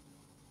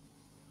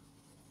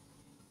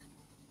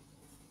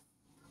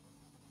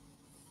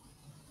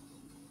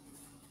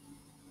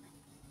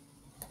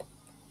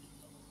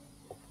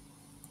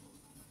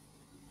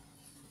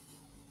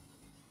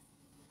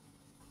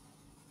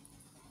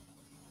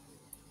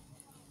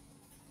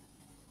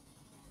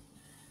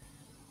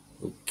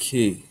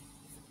 Okay,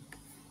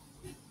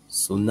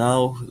 so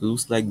now it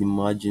looks like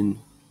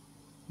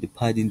the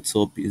padding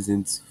top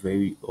isn't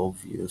very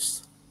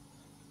obvious,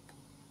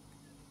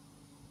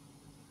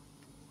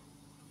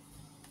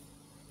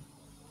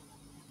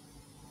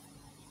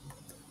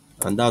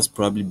 and that's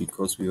probably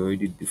because we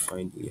already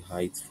defined a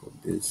height for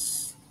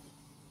this.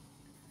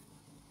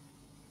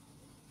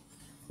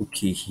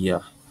 Okay,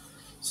 here.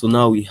 So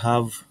now we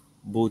have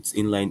both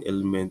inline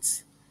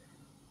elements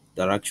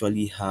that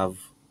actually have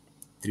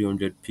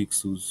 300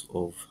 pixels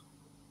of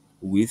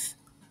width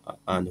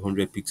and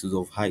 100 pixels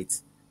of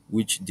height,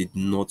 which did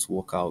not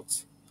work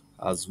out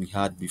as we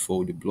had before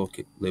with the block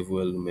level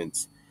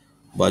elements.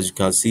 But as you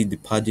can see, the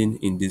padding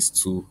in these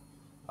two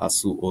are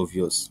so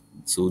obvious.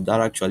 So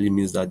that actually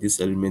means that these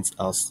elements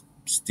are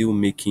still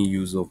making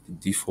use of the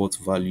default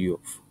value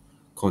of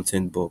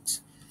content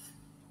box.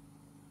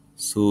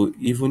 So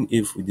even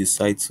if we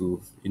decide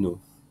to,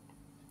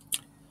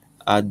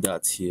 add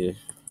that here,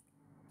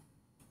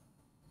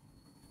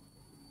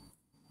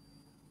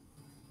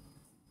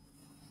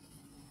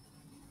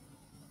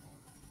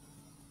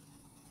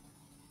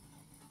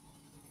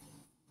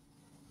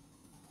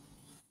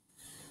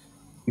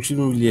 we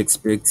shouldn't really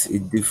expect a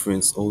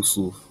difference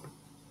also.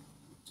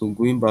 So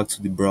going back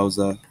to the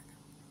browser,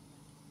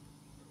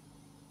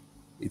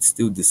 it's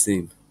still the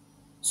same.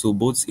 So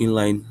both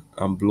inline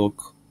and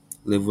block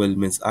level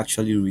elements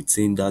actually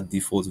retain that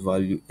default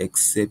value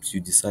except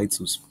you decide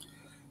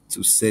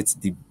to set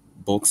the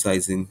box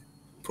sizing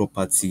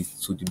property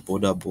to the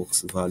border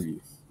box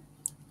value.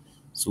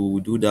 So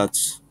we'll do that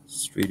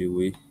straight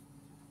away.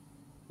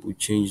 We'll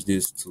change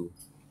this to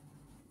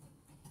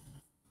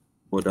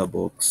border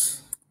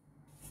box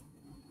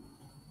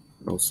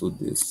and also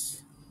this.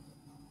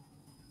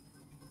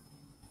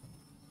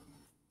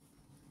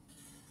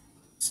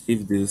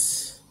 Save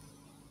this.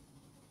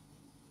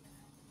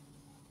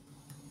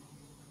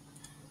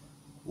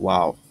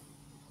 Wow.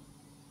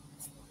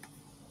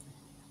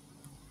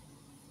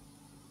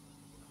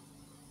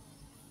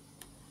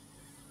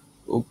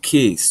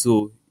 Okay,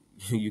 so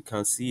you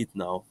can see it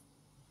now.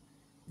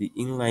 The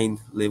inline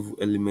level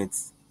element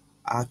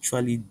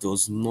actually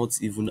does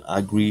not even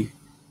agree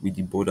with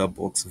the border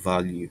box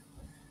value.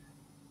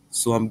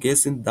 So I'm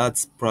guessing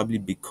that's probably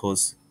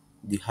because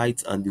the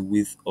height and the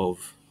width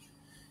of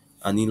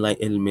an inline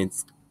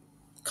element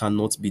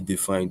cannot be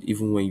defined.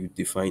 Even when you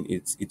define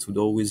it, it would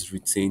always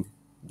retain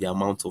the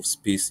amount of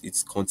space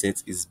its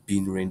content is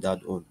being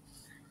rendered on.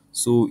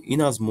 So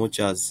in as much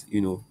as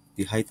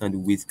the height and the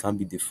width can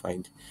be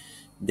defined,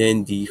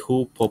 then the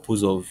whole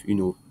purpose of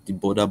the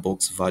border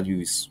box value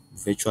is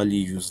virtually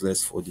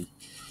useless for the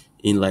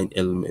inline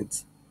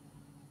element.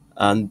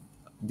 And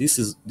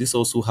this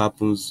also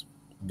happens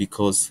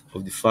because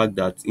of the fact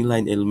that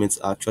inline elements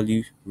are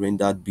actually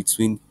rendered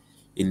between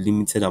a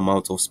limited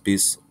amount of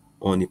space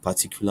on a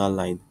particular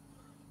line.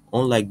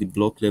 Unlike the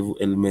block level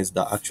elements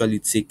that actually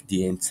take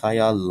the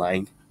entire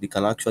line, they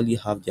can actually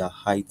have their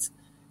height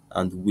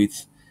and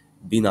width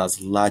being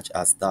as large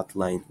as that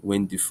line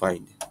when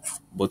defined.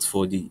 But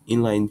for the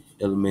inline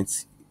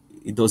elements,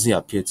 it doesn't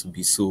appear to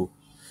be so,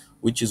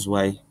 which is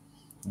why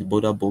the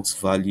border box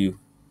value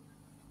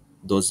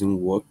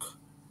doesn't work,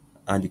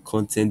 and the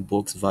content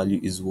box value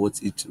is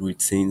what it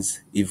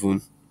retains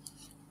even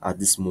at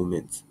this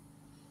moment.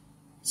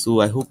 So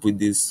I hope with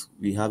this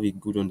we have a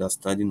good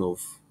understanding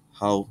of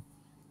how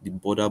the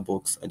border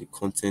box and the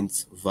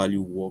content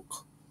value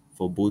work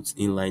for both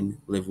inline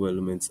level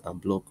elements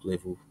and block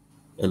level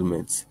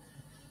elements.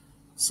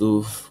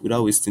 So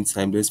without wasting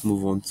time, let's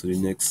move on to the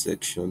next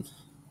section.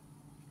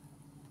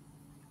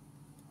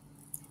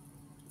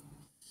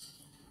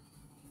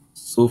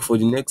 So for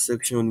the next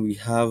section, we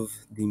have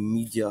the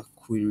media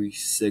query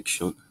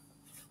section.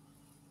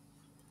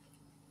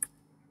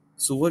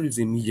 So what is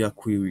a media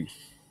query?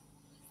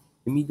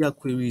 A media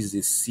query is a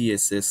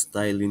CSS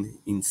styling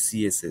in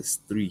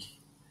CSS3.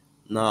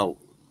 Now,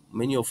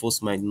 many of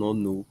us might not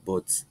know,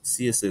 but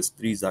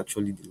CSS3 is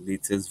actually the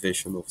latest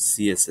version of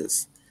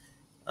CSS.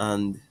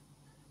 And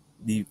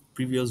the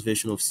previous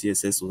version of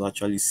CSS was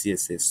actually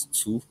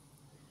CSS2.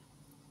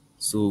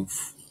 So,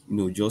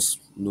 just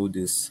know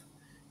this.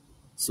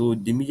 So,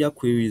 the media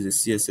query is a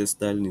CSS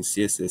styling in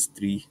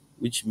CSS3,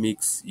 which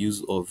makes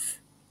use of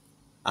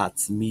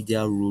at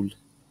media rule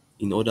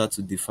in order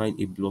to define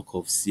a block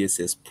of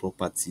CSS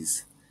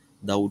properties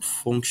that would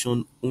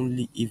function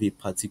only if a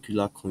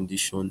particular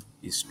condition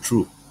is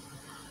true.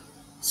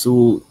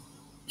 So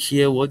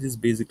here what this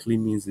basically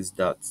means is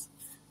that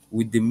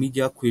with the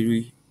media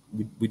query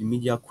with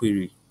media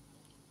query,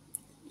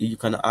 you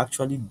can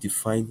actually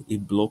define a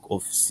block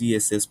of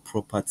CSS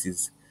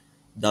properties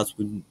that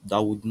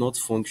would not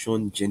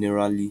function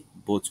generally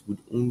but would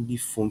only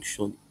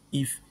function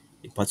if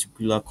a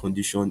particular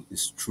condition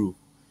is true.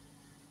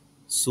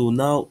 So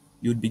now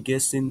you'd be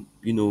guessing,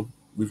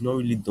 we've not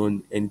really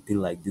done anything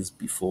like this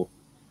before.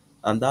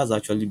 And that's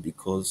actually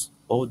because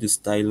all the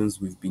stylings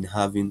we've been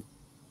having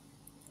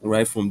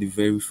right from the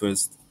very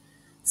first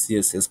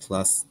CSS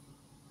class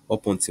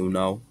up until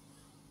now,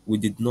 we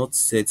did not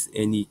set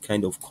any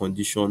kind of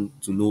condition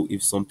to know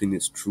if something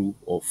is true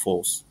or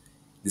false.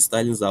 The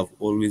stylings have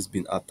always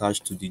been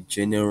attached to the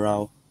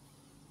general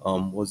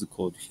what's it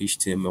called,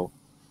 HTML.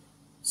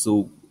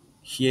 So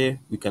here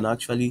we can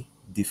actually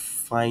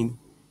define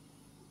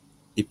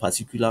a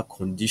particular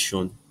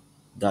condition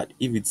that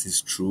if it is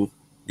true,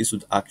 this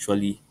would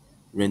actually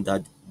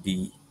render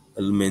the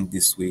element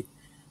this way.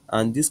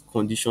 And this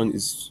condition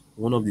is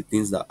one of the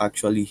things that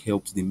actually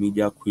helps the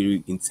media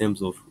query in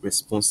terms of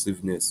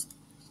responsiveness.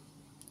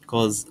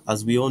 Because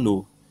as we all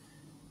know,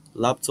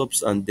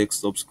 laptops and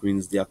desktop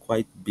screens, they are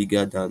quite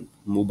bigger than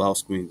mobile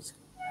screens.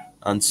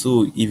 And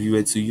so if you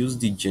were to use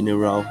the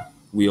general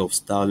way of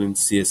styling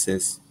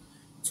CSS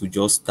to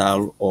just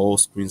style all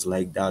screens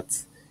like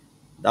that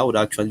would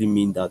actually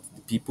mean that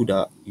the people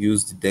that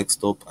use the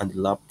desktop and the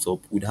laptop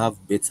would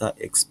have better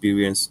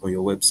experience on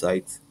your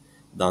website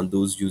than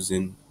those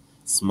using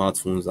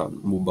smartphones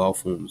and mobile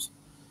phones.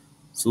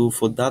 So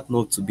for that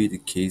not to be the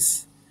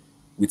case,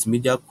 with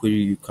media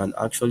query you can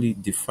actually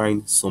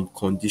define some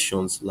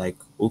conditions like,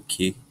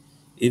 okay,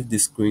 if the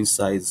screen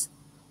size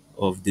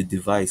of the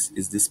device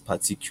is this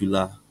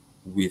particular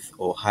width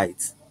or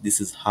height,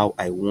 this is how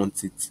I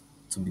want it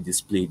to be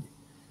displayed.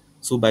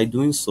 So by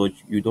doing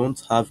such, you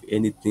don't have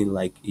anything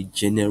like a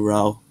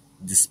general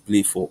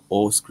display for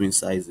all screen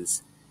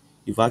sizes.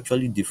 You've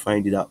actually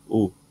defined it that,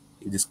 oh,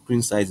 if the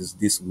screen size is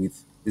this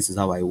width, this is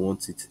how I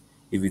want it.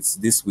 If it's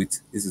this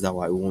width, this is how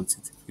I want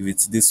it. If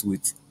it's this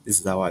width, this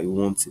is how I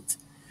want it.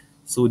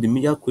 So the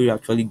media query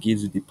actually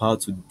gives you the power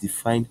to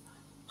define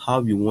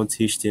how you want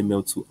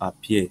HTML to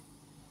appear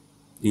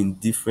in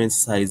different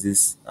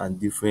sizes and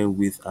different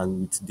width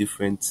and with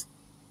different,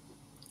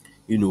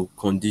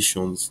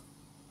 conditions.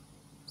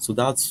 So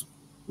that's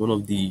one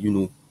of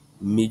the,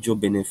 major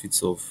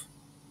benefits of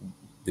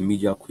the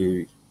media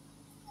query.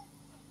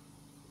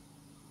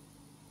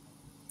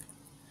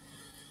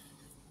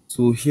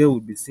 So here we'll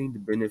be seeing the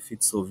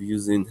benefits of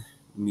using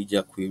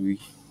media query.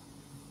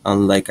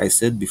 And like I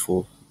said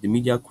before, the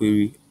media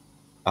query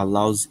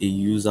allows a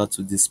user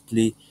to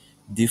display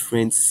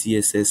different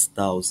CSS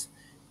styles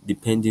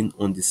depending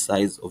on the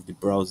size of the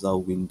browser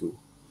window.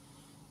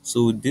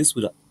 So this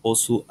would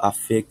also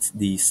affect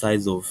the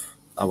size of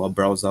our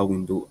browser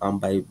window. And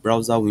by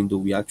browser window,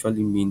 we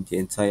actually mean the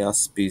entire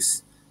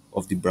space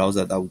of the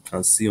browser that we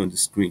can see on the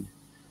screen.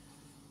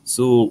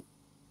 So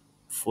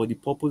for the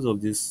purpose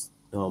of this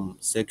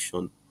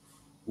section,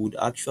 would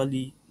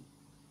actually,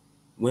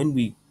 when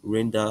we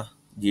render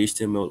the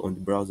HTML on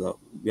the browser,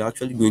 we're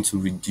actually going to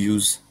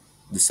reduce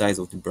the size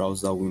of the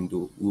browser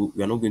window.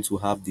 We are not going to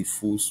have the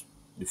full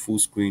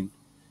screen,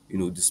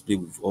 display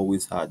we've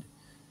always had.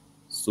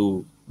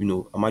 So,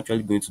 I'm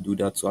actually going to do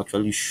that to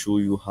actually show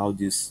you how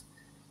this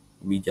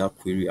media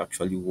query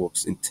actually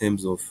works in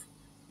terms of,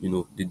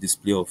 the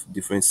display of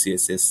different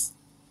CSS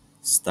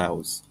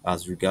styles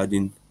as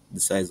regarding the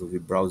size of a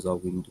browser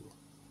window.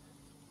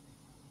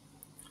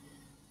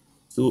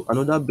 So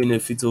another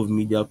benefit of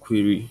media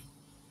query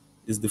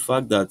is the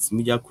fact that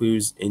media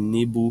queries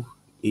enable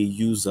a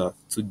user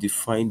to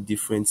define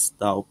different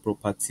style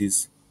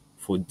properties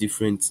for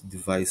different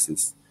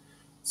devices.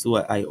 So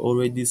I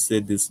already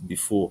said this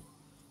before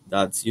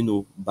that,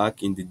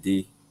 back in the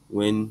day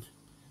when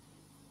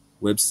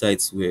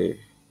websites were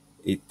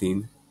a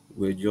thing,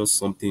 were just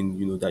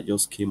something, that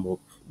just came up.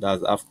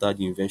 That's after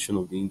the invention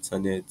of the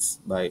internet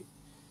by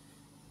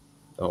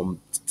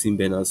Tim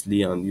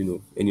Berners-Lee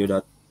and, any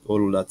other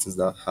all other things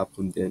that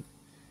happened then.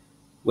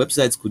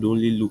 Websites could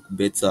only look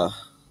better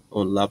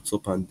on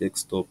laptop and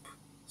desktop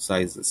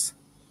sizes.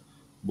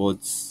 But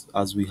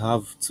as we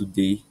have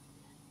today,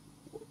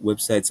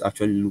 websites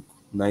actually look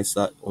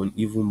nicer on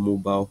even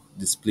mobile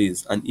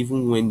displays. And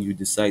even when you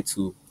decide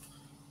to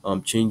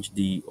change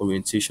the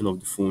orientation of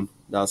the phone,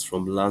 that's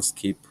from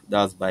landscape,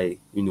 that's by,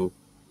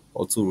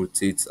 auto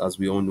rotate, as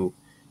we all know,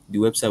 the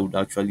website would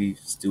actually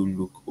still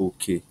look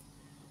okay.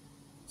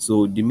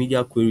 So the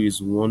media query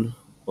is one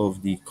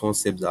of the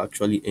concepts that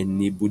actually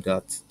enable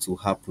that to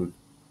happen.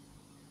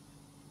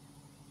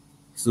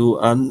 So,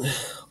 and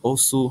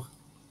also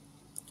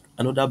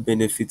another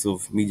benefit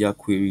of media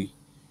query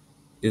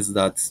is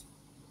that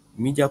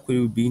media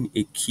query being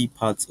a key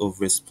part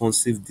of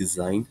responsive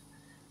design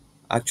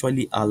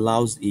actually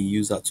allows a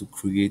user to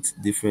create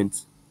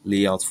different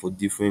layouts for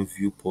different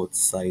viewport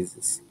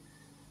sizes.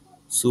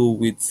 So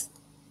with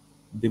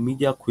the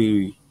media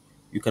query,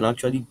 you can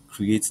actually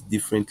create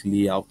different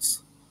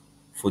layouts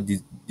for the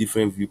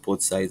different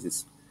viewport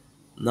sizes.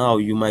 Now,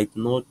 you might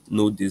not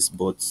know this,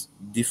 but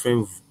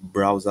different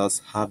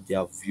browsers have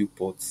their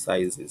viewport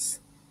sizes.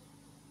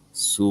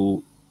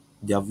 So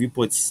their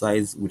viewport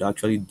size would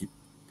actually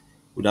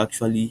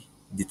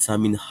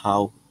determine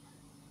how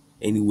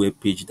any web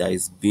page that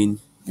is being,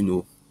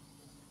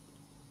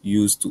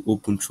 used to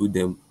open through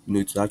them,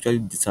 to actually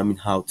determine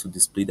how to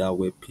display that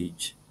web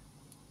page.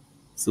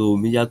 So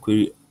media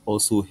query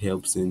also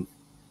helps in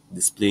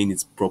displaying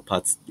its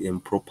property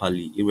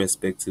properly,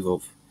 irrespective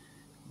of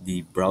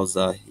the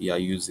browser you are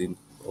using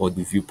or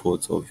the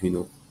viewport of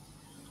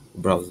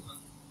browser.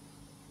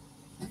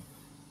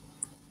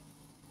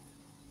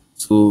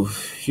 So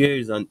here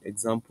is an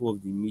example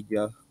of the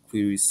media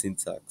query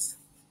syntax,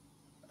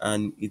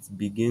 and it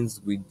begins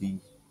with the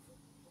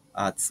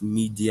at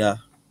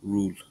media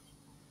rule.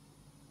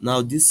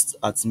 Now this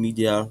at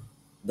media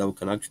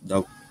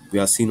that we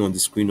are seeing on the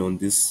screen on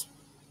this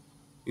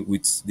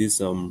with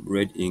this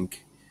red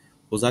ink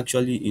was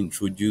actually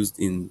introduced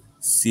in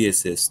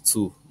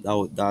CSS2.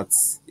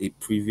 That's a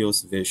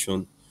previous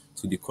version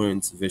to the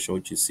current version,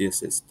 which is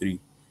CSS3.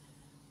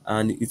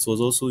 And it was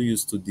also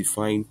used to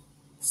define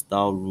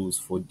style rules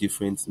for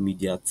different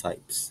media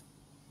types.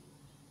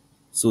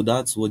 So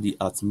that's what the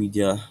art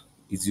media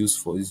is used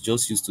for. It's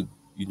just used to,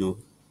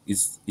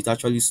 it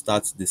actually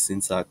starts the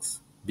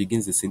syntax,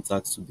 begins the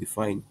syntax to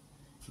define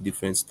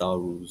different style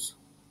rules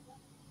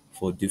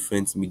for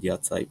different media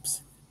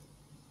types.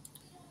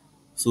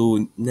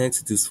 So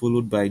next it is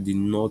followed by the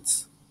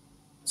not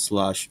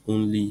slash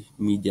only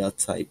media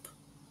type.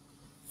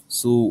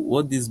 So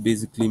what this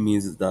basically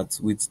means is that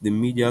with the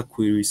media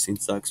query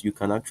syntax, you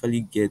can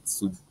actually get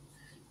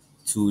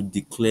to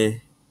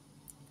declare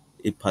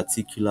a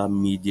particular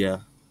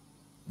media,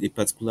 a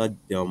particular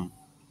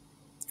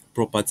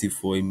property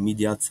for a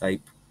media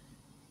type.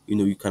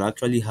 You can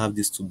actually have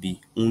this to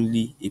be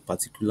only a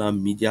particular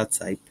media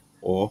type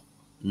or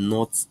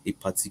not a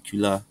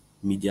particular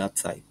media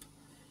type.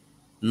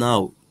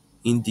 Now,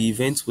 in the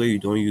event where you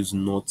don't use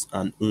not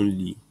and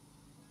only,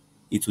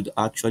 it would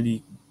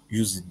actually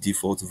use the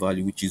default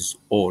value, which is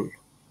all.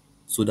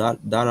 So that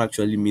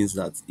actually means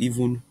that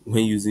even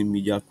when using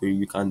media query,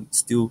 you can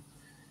still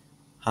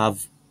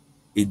have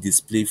a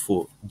display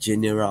for a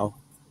general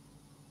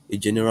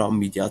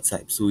media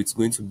type. So it's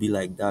going to be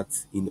like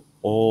that in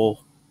all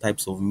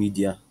types of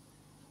media.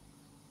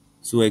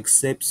 So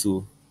except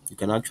so you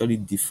can actually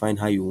define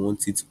how you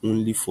want it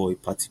only for a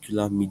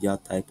particular media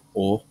type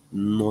or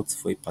not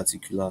for a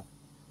particular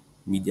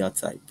media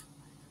type.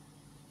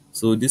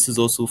 So this is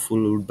also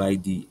followed by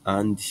the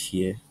and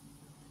here,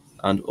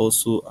 and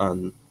also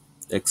an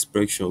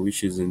expression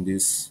which is in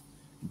this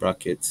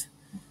bracket.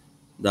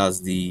 That's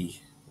the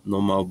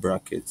normal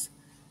bracket.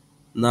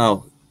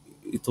 Now,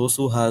 it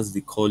also has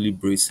the curly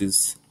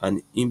braces,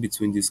 and in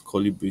between these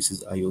curly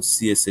braces are your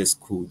CSS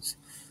codes.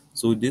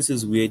 So this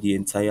is where the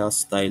entire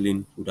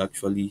styling would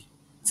actually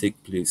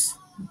take place.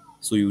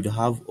 So you would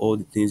have all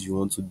the things you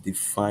want to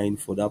define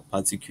for that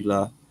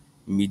particular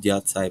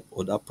media type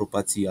or that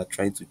property you're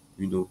trying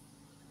to,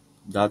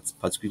 that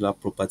particular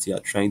property you're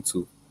trying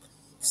to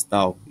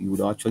style. You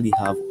would actually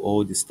have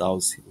all the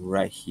styles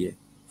right here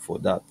for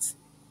that.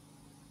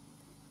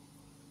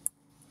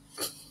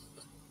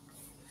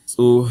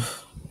 So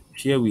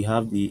here we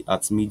have the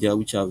at media,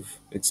 which I've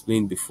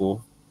explained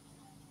before,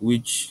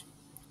 which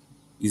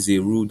is a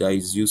rule that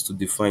is used to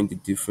define the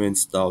different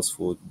styles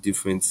for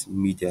different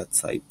media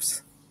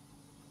types.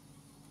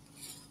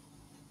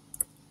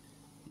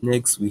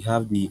 Next, we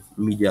have the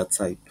media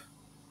type.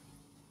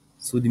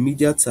 So the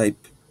media type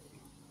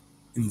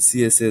in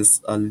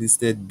CSS are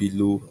listed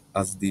below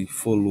as the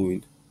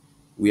following.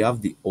 We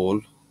have the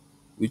all,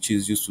 which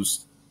is used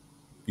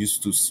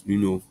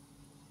to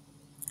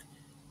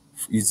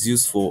is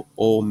used for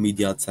all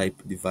media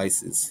type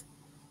devices.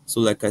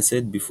 So like I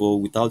said before,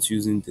 without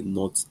using the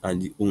not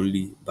and the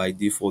only, by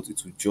default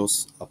it will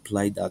just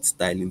apply that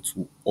styling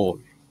to all.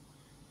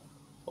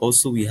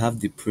 Also, we have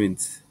the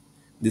print.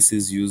 This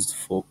is used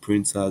for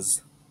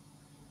printers.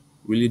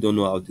 Really don't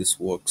know how this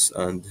works,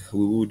 and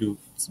we wouldn't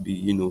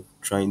be,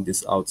 trying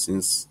this out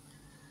since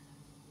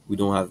we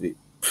don't have a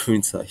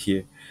printer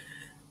here.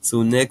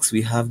 So next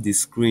we have the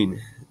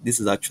screen. This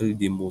is actually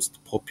the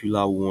most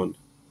popular one,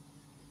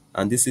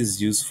 and this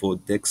is used for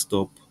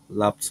desktop,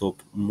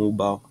 laptop,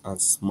 mobile, and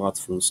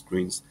smartphone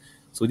screens.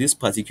 So this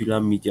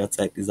particular media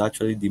type is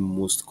actually the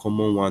most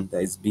common one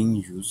that is being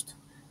used,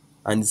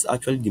 and it's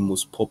actually the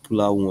most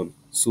popular one.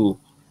 So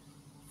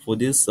for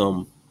this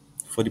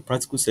for the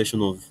practical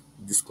session of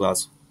this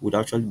class, we'd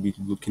actually be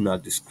looking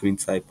at the screen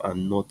type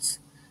and not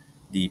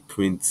the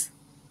print,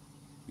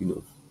 you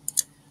know.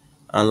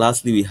 And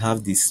lastly, we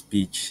have the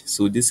speech.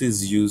 So this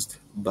is used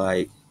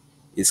by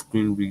a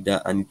screen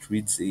reader and it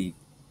reads a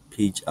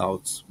page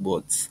out,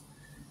 but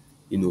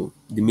the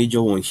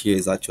major one here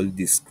is actually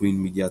the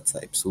screen media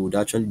type. So we'd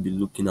actually be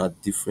looking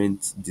at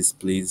different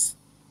displays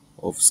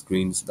of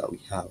screens that we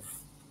have.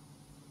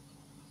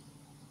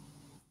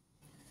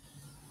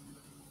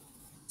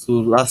 So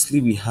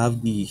lastly, we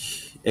have the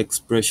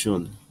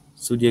expression.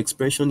 So the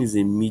expression is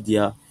a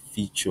media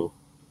feature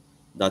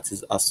that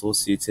is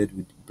associated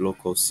with block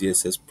of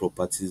CSS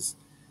properties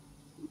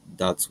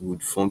that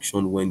would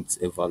function when it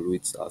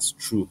evaluates as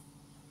true.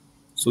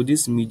 So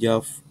this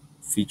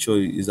feature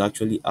is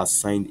actually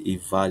assigned a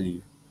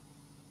value.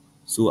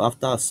 So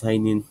after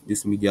assigning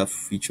this media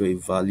feature a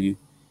value,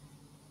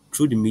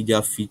 through the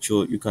media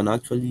feature, you can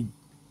actually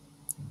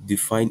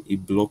define a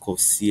block of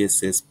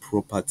CSS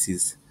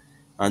properties,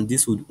 and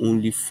this would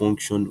only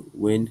function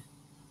when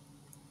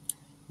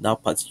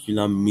that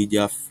particular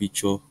media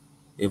feature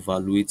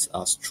evaluates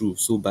as true.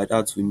 So by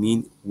that we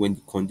mean when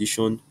the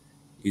condition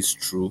is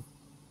true,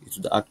 it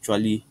would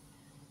actually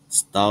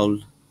style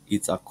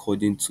it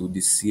according to the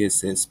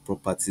CSS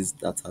properties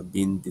that are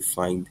being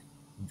defined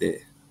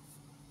there.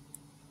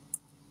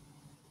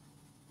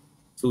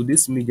 So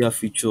these media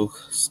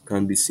features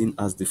can be seen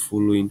as the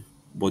following,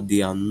 but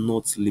they are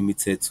not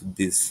limited to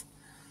this.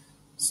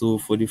 So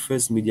for the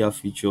first media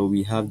feature,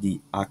 we have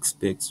the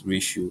aspect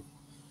ratio.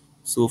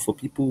 So for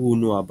people who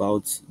know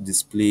about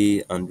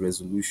display and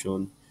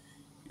resolution,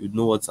 you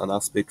know what an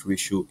aspect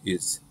ratio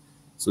is.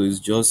 So it's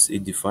just a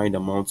defined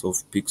amount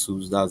of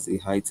pixels, that's a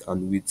height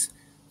and width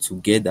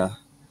together.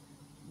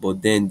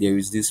 But then there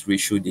is this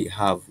ratio they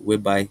have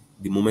whereby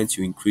the moment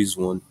you increase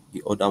one,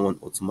 the other one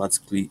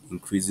automatically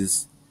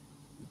increases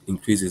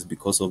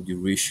because of the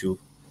ratio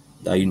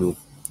that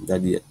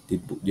that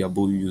they are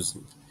both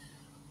using.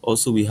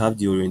 Also, we have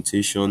the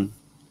orientation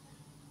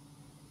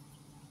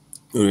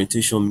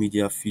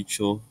media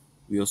feature.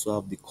 We also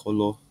have the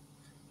color,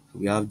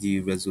 we have the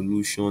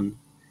resolution,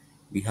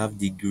 we have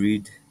the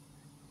grid,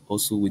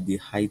 also with the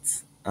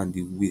height and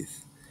the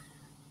width.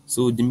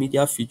 So the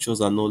media features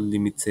are not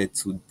limited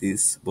to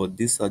this, but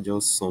these are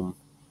just some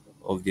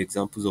of the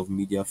examples of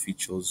media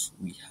features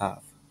we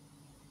have.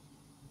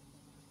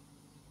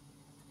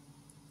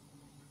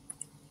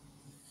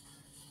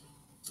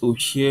 So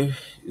here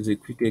is a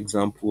quick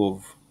example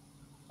of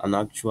an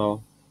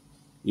actual,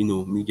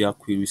 media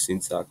query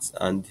syntax,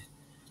 and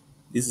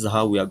this is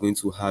how we are going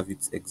to have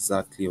it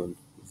exactly on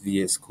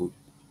VS Code.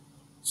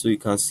 So you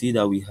can see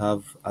that we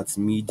have at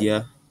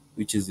media,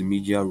 which is the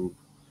media rule,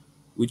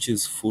 which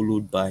is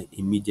followed by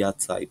a media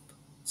type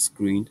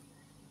screen,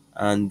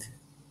 and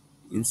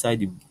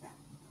inside the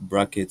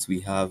brackets we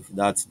have,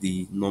 that's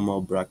the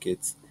normal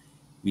bracket,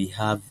 we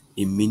have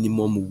a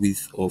minimum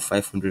width of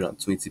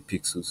 520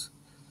 pixels.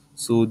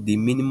 So the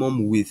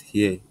minimum width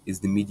here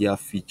is the media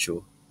feature,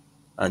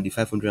 and the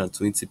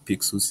 520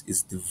 pixels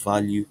is the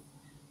value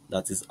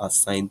that is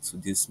assigned to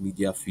this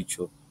media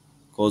feature.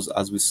 Because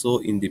as we saw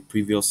in the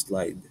previous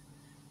slide,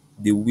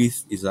 the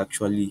width is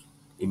actually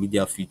a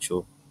media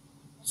feature.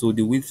 So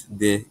the width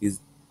there is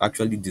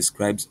actually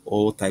describes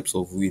all types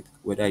of width,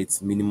 whether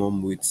it's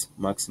minimum width,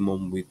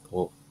 maximum width,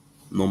 or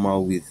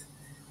normal width.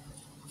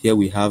 Here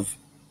we have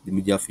the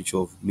media feature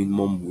of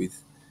minimum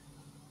width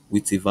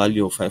with a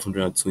value of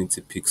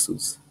 520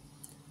 pixels.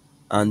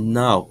 And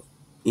now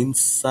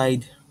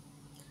inside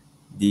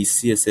the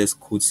CSS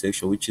code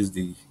section, which is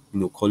the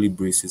curly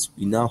braces,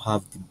 we now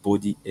have the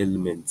body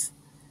element,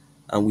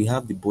 and we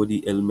have the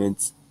body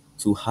element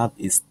to have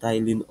a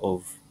styling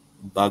of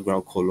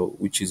background color,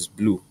 which is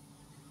blue.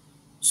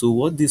 So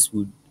what this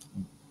would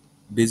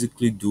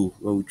basically do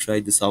when we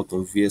try this out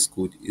on VS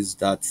Code is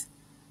that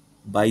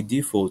by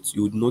default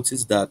you would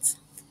notice that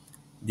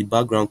the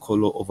background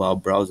color of our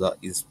browser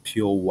is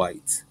pure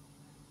white.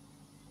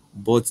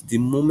 But the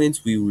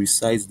moment we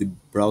resize the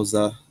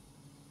browser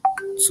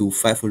to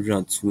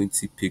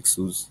 520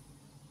 pixels,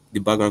 the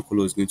background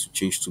color is going to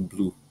change to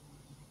blue.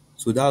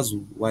 So that's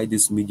why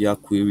this media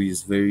query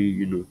is very,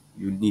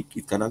 unique.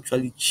 It can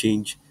actually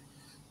change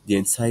the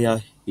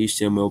entire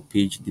HTML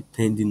page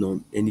depending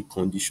on any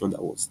condition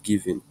that was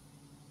given.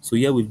 So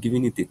here we've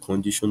given it a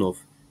condition of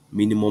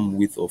minimum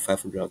width of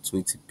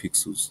 520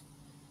 pixels.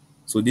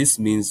 So this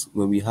means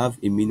when we have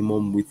a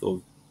minimum width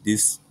of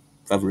this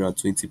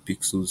 520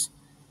 pixels,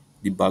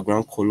 the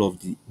background color of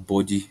the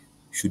body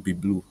should be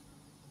blue.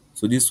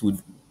 So this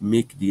would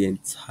make the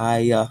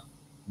entire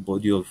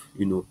body of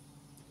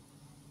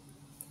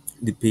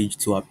the page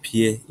to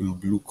appear in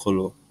blue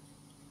color.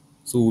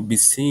 So we'll be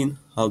seeing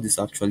how this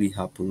actually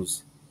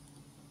happens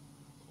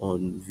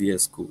on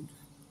VS Code.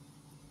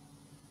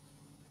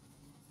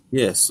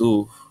 Yeah,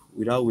 so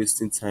without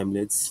wasting time,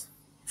 let's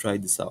try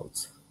this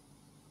out.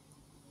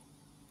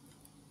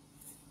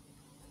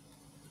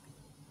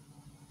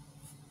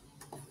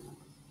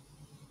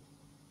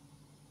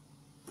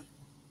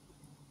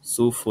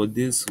 So for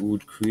this, we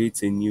would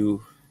create a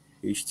new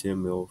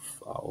HTML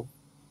file,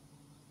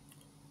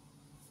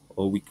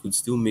 or we could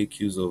still make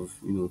use of,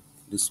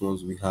 these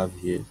ones we have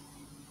here.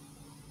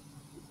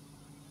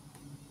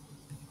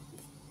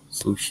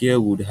 So here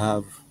would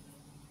have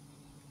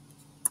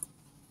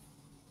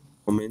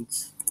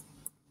comments,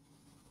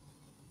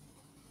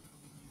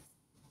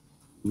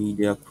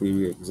 media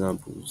query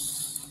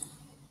examples.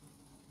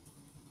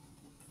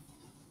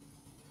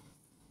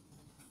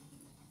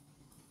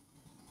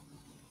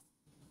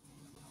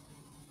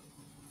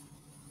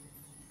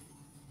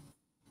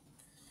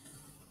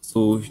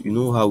 So you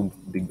know how we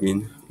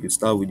begin. You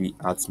start with the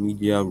at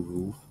media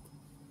rule,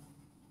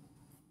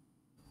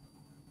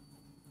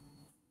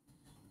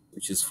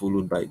 which is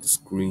followed by the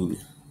screen.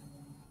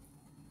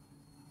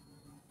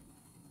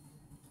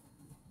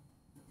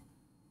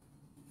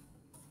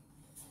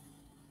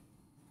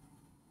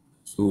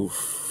 So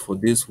for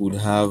this would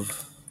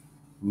have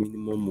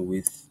minimum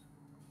width,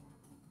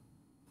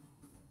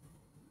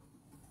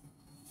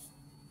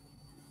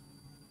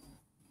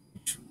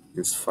 which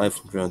is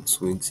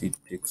 520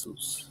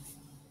 pixels.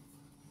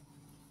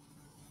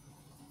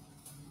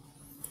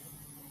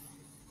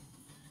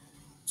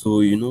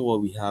 So you know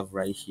what we have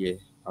right here.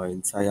 Our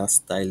entire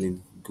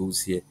styling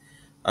goes here.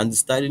 And the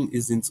styling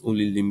isn't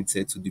only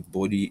limited to the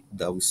body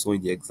that we saw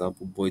in the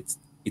example, but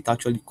it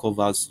actually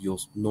covers your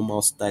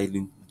normal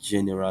styling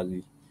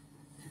generally.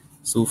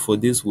 So for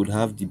this would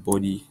have the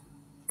body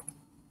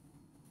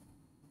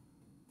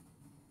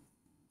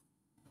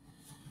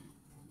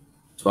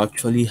to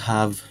actually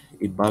have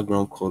a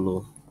background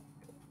color.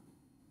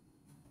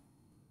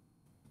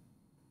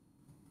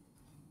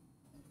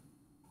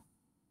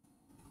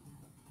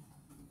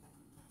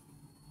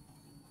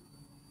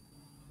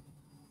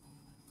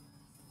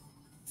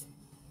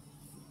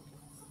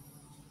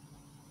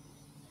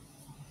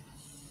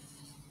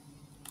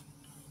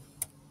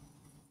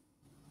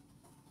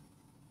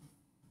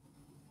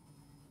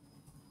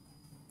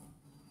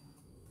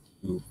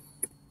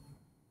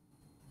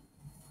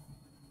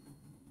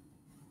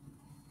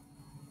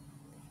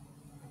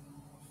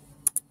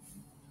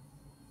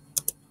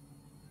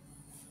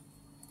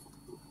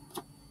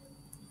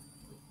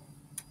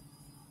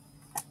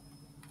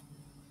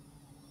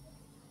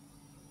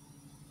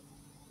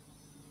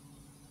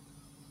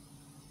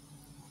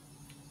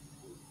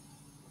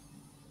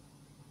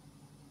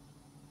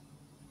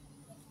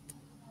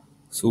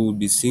 So we'll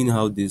be seeing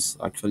how this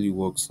actually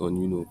works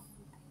on,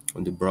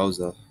 on the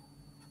browser.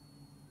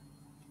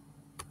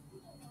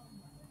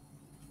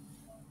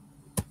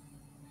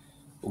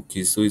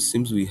 Okay, so it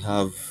seems we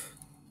have,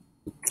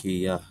 okay,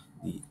 yeah,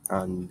 the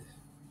and,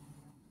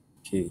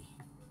 okay.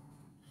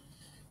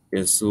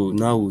 Yeah, so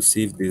now we'll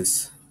save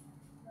this.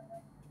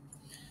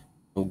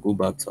 We'll go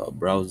back to our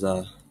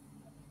browser.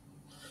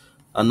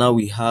 And now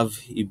we have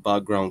a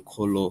background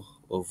color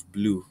of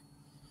blue.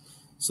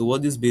 So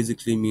what this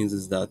basically means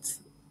is that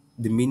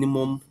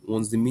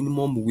once the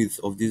minimum width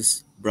of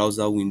this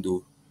browser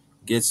window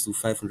gets to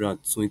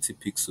 520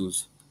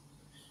 pixels,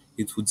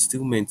 it would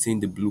still maintain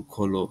the blue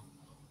color.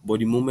 But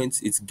the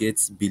moment it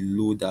gets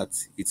below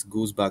that, it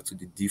goes back to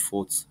the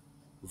default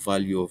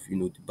value of,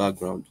 the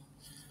background.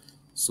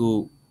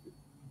 So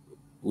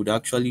would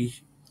actually,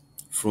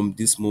 from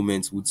this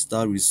moment, would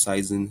start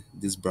resizing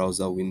this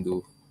browser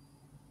window.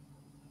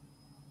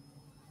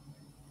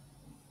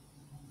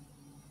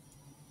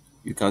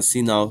 You can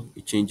see now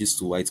it changes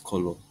to white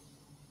color.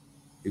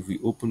 If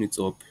we open it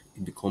up,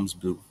 it becomes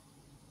blue.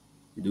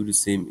 We do the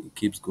same, it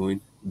keeps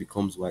going, it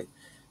becomes white.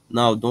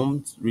 Now,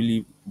 don't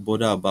really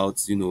bother about,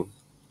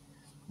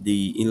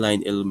 the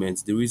inline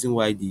elements. The reason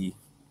why the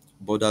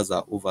borders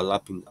are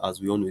overlapping, as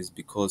we all know, is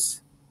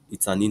because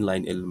it's an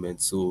inline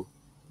element. So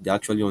they're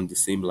actually on the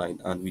same line,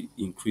 and we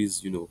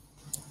increase,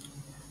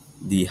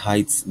 the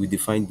height.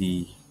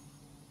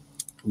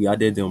 We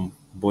added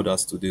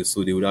borders to this,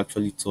 so they would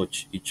actually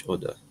touch each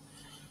other.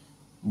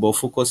 But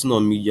focusing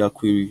on media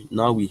query,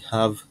 now we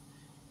have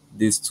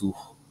this to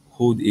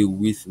hold a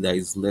width that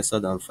is lesser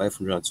than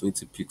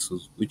 520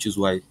 pixels, which is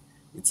why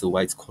it's a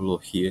white color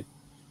here.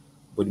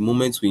 But the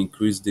moment we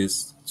increase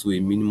this to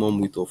a minimum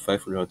width of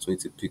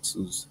 520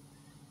 pixels,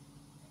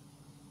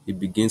 it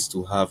begins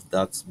to have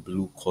that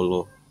blue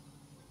color,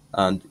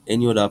 and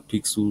any other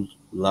pixel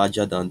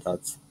larger than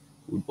that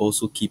would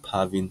also keep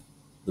having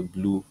the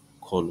blue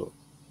color.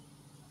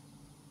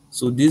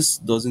 So this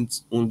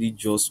doesn't only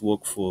just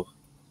work for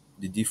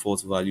the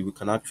default value, we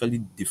can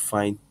actually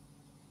define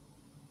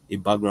a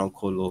background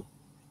color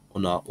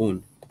on our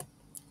own.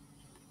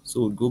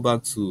 So we'll go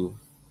back to,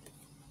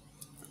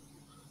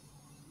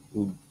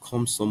 we'll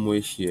come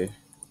somewhere here.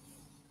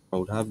 I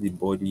would have the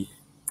body,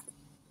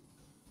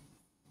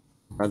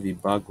 have a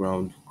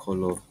background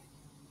color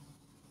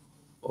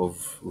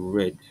of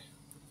red.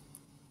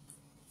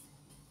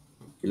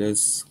 Okay,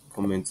 let's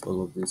comment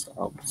all of this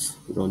out.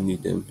 We don't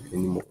need them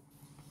anymore.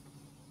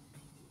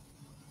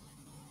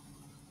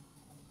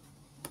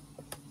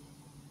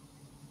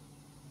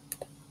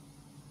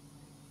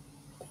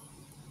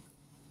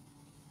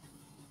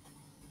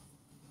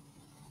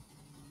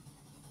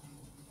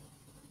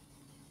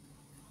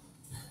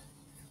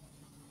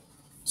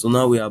 So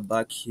now we are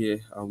back here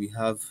and we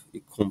have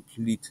a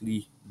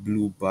completely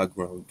blue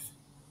background.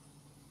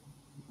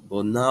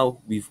 But now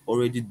we've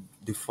already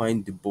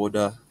defined the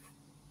border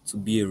to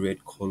be a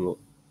red color.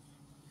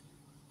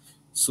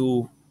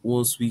 So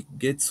once we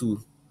get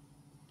to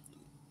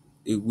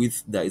a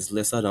width that is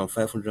lesser than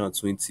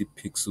 520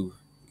 pixel,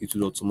 it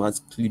will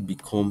automatically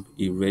become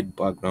a red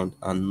background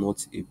and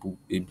not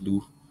a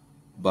blue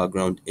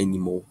background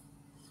anymore.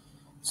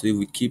 So if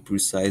we keep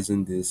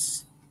resizing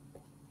this,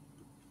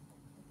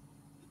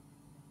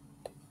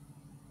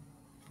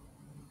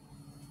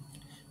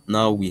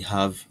 now we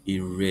have a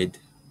red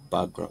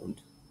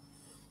background.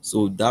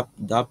 So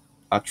that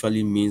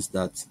actually means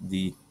that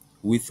the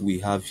width we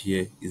have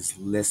here is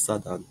lesser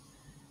than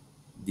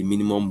the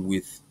minimum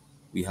width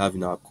we have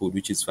in our code,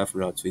 which is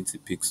 520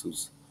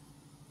 pixels.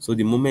 So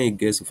the moment it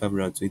gets to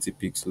 520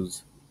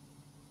 pixels,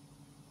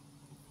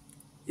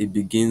 it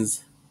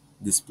begins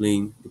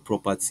displaying the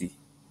property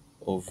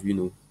of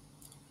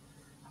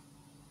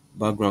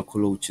background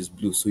color, which is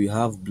blue. So you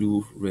have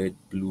blue,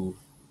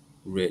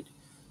 red.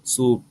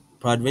 So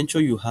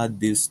peradventure you had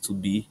this to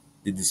be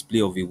the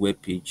display of a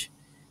web page.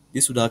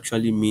 This would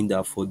actually mean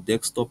that for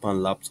desktop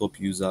and laptop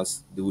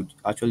users, they would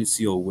actually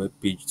see your web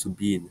page to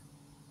be in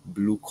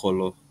blue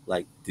color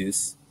like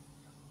this.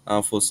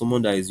 And for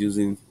someone that is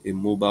using a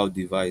mobile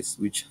device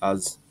which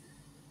has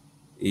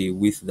a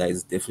width that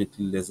is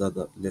definitely lesser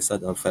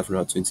than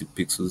 520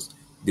 pixels,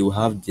 they will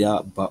have their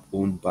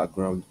own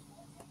background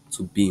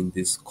to be in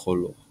this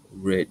color,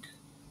 red.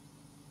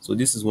 So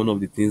this is one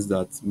of the things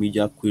that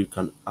Media Query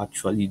can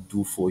actually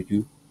do for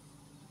you,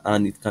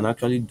 and it can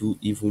actually do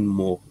even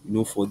more.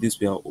 For this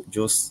we are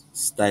just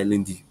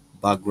styling the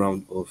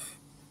background of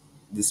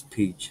this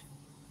page.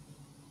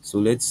 So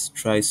let's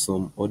try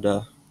some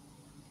other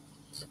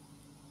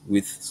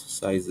width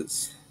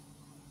sizes.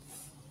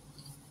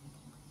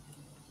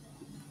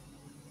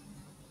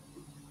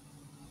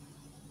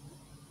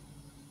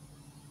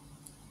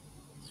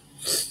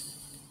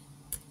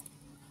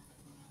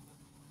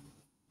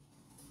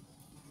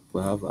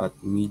 We have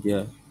at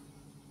media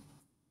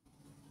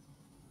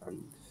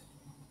and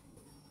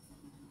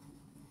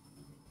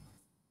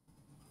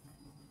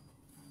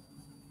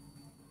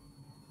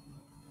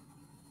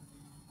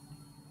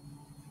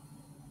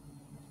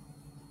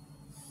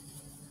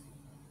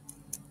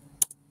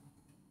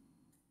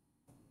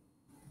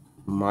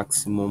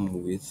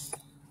maximum width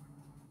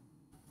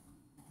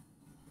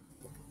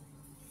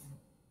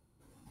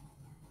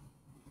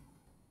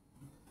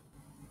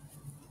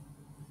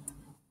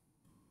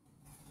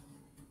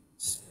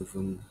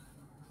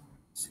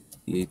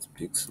 768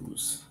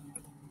 pixels.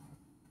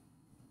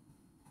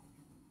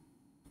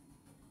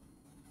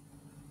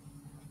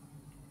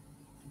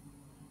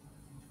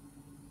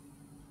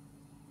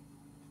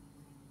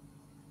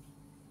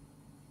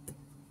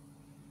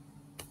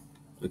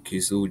 Okay,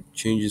 so it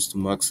changes to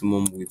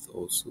maximum width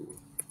also.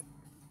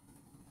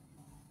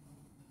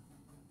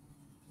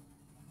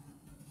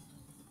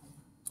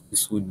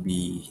 This would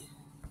be,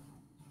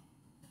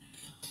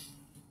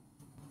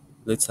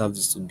 let's have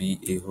this to be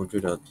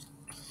 1,200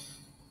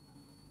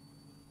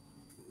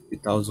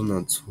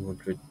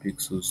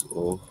 pixels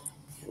or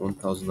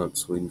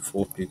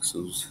 1,024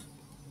 pixels,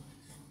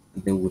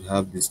 and then we'd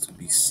have this to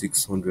be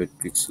 600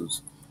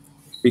 pixels.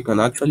 You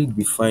can actually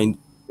define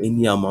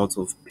any amount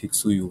of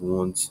pixel you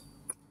want.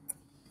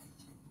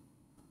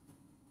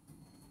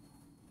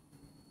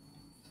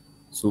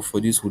 So for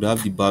this, we'd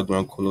have the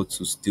background color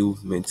to still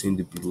maintain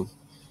the blue,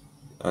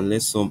 and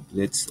let's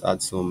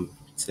add some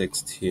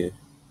text here.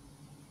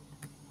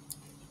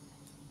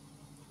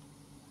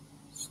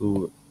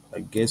 So I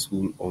guess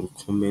we'll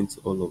uncomment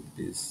all of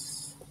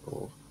this.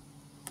 Or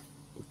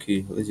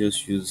okay, let's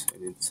just use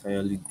an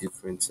entirely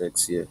different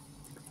text here.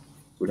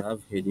 We'll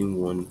have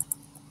heading one.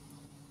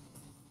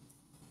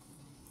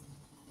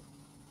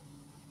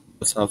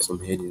 Let's have some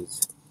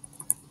headings.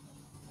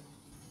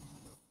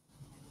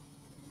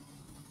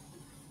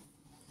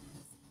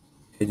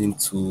 Heading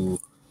two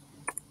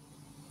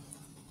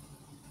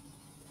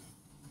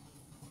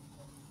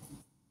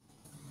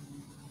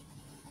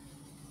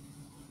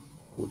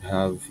would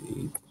have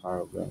a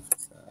paragraph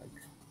tag.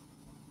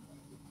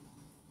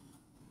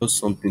 Just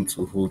something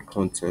to hold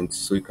content,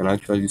 so you can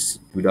actually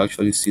would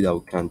actually see that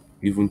we can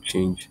even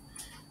change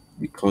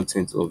the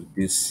content of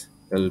this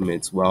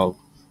element while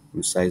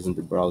resizing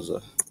the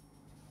browser.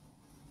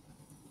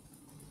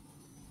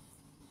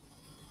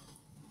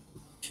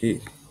 Okay,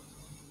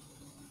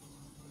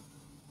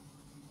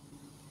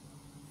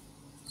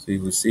 so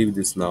if we save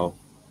this now,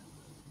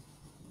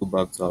 go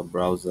back to our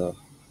browser.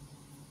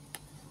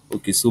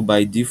 Okay, so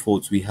by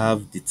default we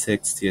have the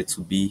text here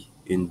to be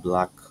in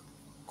black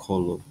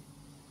color.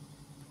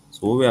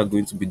 So what we are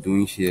going to be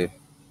doing here,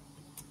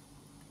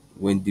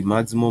 when the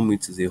maximum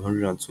width is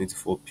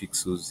 124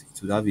 pixels,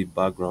 it will have a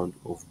background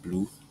of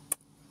blue,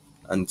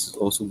 and it's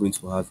also going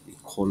to have a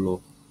color.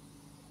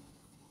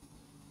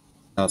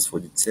 As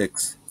for the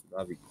text, it will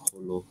have a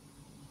color,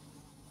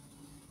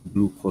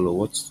 blue color.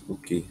 What's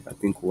okay? I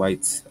think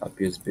white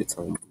appears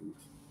better on blue.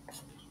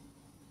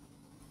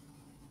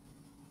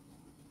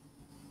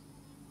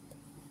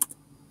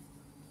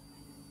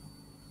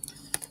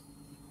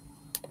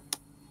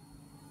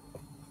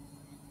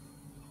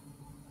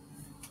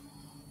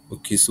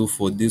 Okay, so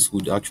for this,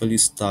 would actually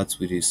start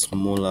with a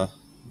smaller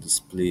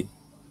display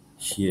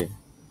here.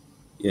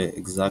 Yeah,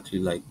 exactly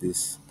like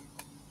this.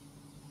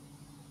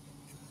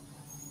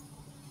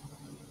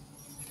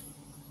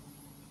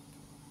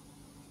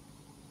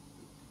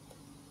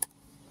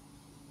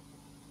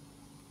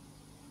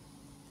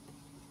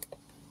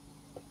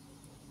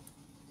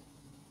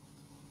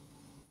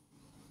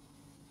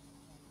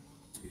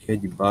 So here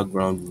the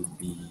background would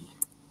be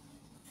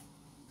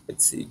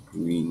let's say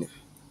green.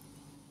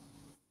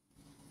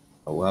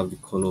 I will have the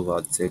color of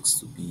our text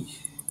to be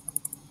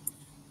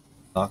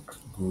dark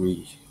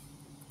gray.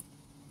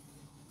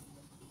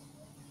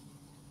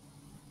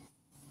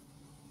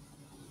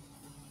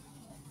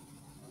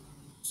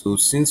 So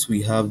since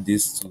we have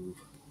this to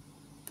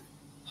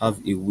have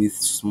a width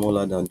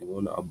smaller than the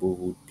one above,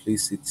 we'll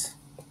place it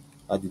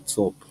at the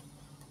top.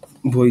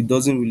 But it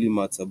doesn't really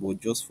matter, but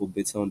just for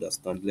better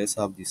understand, let's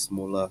have the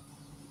smaller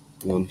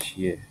one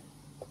here.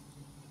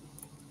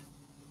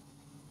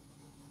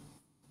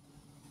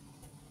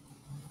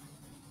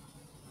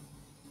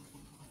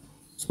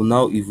 So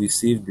now if we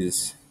save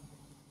this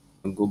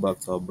and go back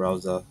to our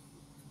browser,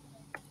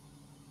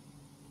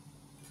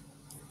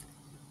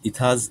 it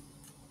has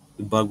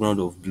a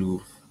background of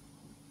blue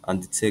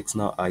and the text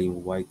now are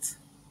in white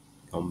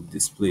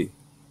display.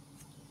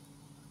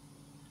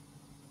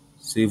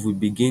 So if we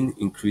begin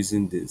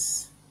increasing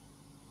this,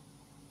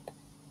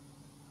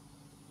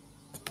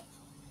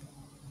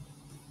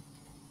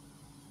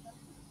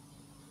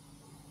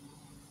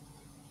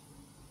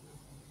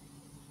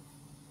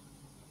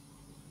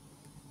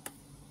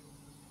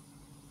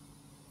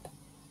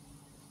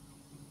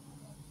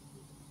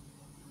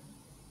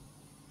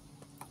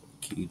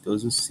 okay, it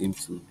doesn't seem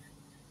to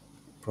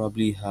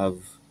probably have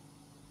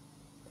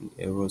an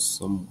error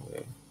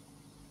somewhere.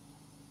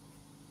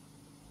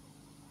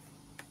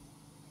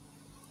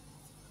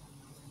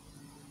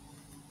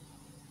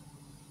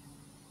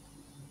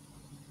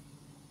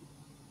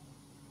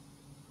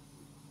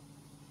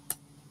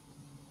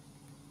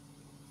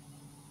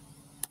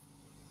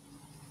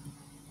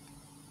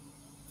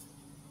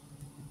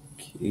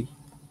 Okay,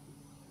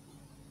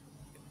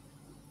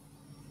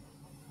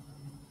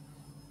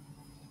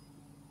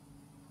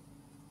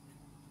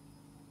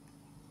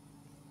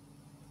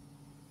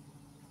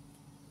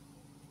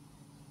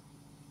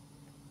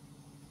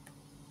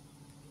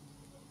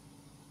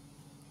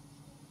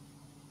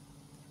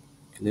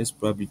 let's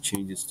probably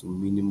change this to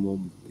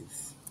minimum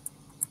width.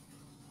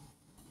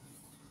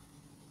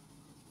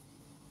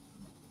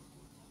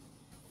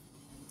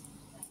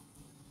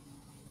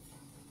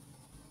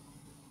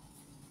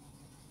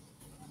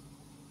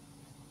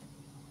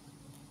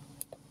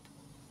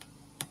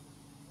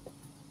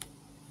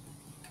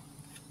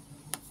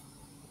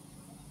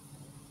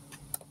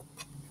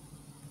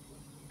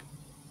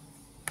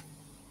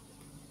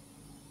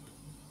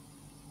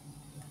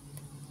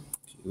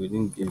 Okay, we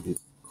didn't give this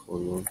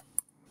color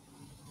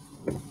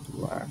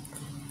black.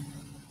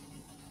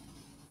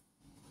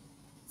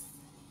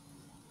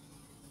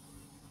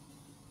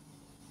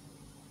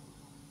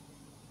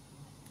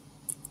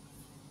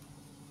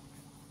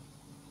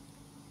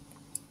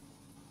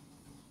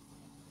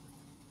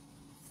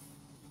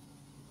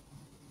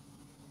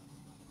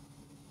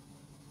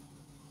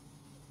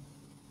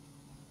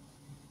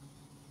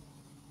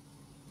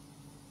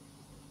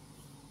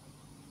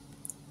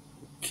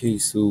 Okay,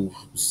 so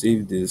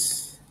save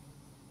this.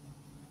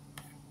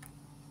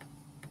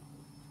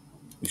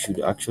 We should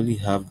actually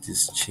have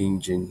this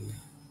changing.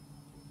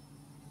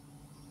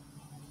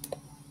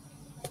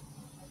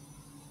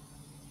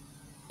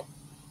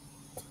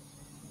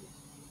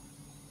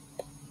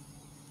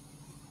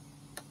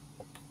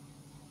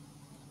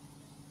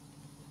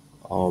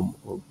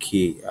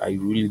 Okay, I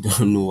really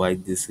don't know why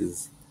this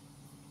is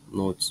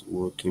not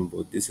working,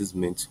 but this is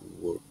meant to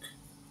work.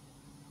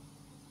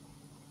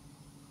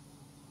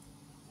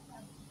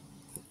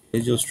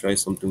 Let's just try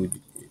something with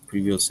the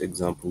previous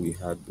example we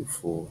had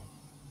before.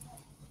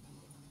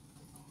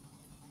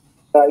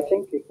 I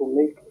think it will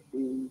make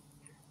the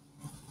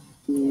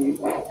big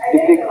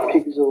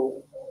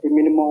pixel the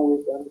minimum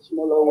width and the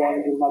smaller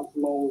one the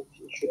maximum width.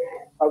 It should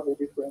have a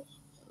difference.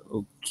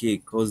 Okay,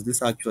 because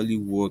this actually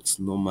works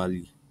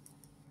normally,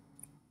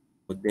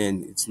 but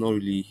then it's not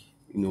really,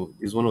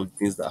 it's one of the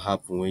things that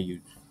happen when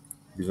you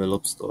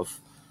develop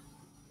stuff.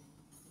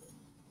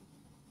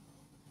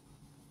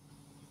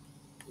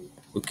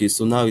 Okay,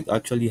 so now it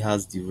actually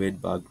has the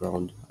red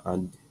background,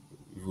 and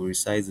if we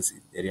resize this,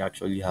 it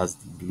actually has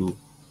the blue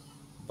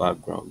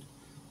background.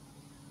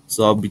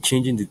 So I'll be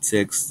changing the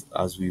text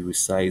as we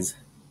resize.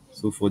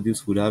 So for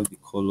this, we'll have the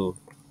color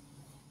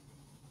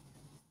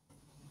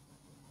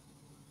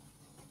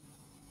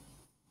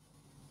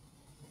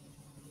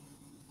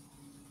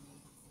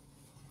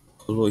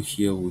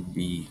here would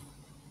be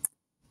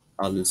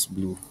Alice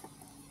blue.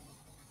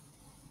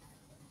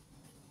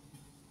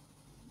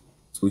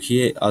 So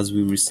here, as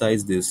we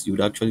resize this, you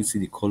would actually see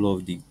the color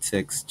of the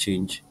text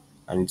change,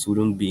 and it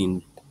wouldn't be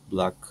in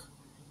black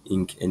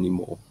ink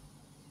anymore,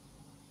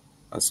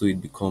 and so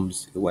it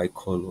becomes a white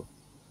color.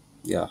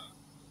 Yeah.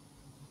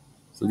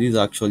 So this is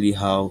actually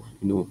how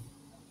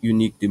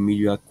unique the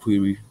media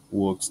query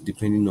works,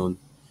 depending on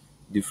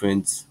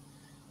different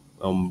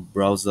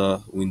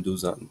browser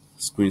windows and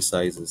screen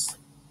sizes.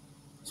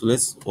 So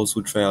let's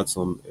also try out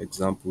some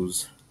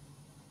examples.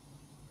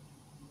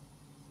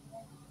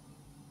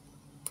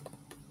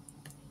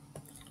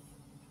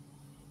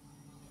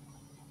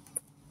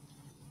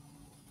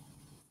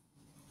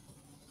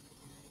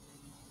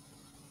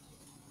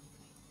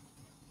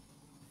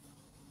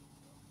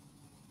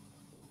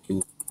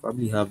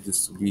 Probably have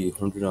this to be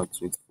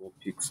 124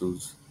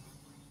 pixels.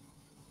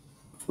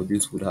 For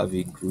this would have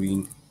a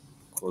green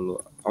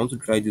color. I want to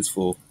try this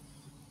for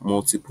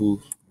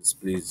multiple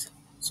displays.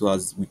 So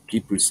as we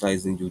keep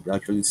resizing, you'd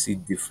actually see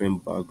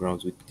different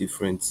backgrounds with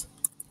different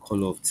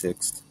color of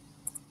text.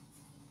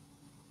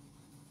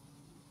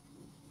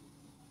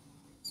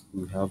 So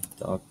we have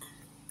dark.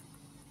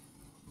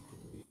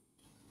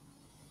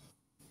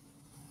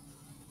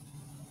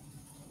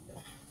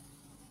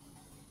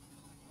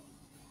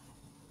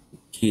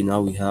 Okay,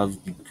 now we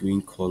have the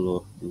green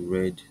color, the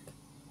red,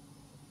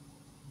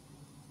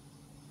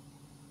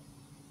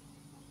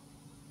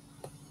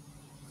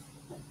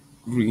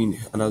 green,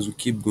 and as we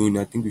keep going,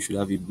 I think we should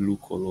have a blue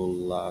color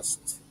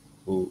last.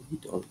 Oh, we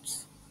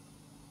don't.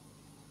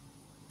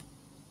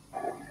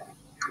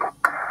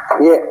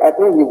 Yeah, I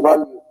think the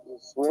value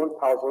is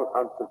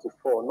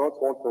 1024,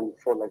 not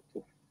 124 like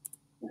you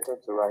intend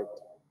to write.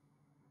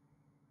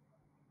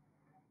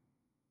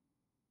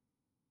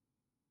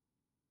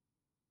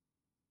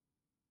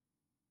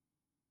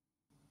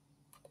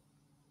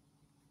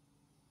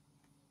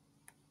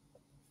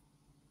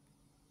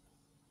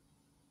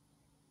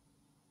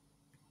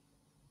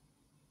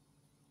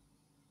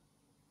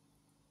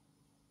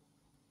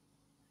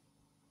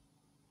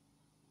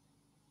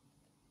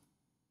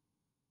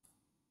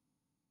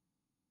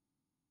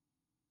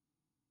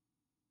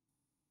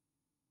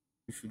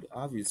 We should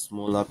have a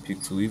smaller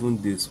pixel.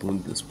 Even this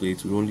won't display.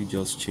 It will only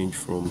just change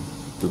from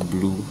the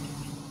blue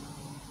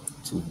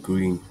to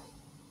green.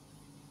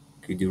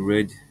 Okay, the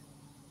red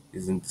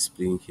isn't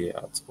displaying here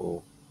at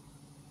all.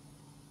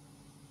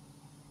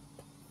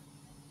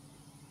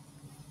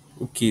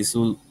 Okay,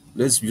 so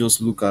let's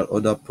just look at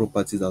other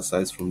properties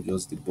aside from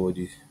just the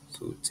body.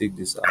 So take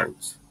this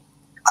out.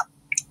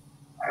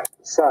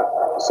 Sir,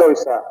 sorry,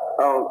 sir.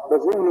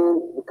 Does it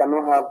mean we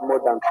cannot have more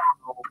than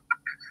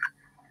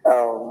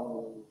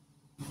um,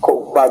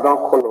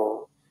 background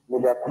color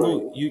media No,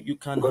 query? you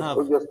can Because have.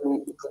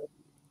 obviously it's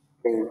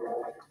plain.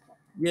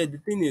 Yeah, the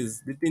thing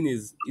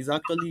is is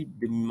actually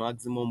the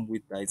maximum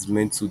width that is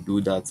meant to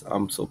do that.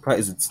 I'm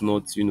surprised it's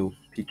not,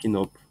 picking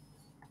up.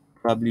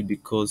 Probably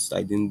because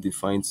I didn't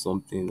define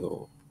something,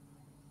 or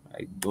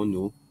I don't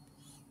know.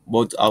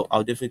 But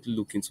I'll definitely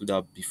look into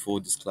that before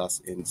this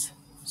class ends.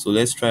 So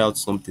let's try out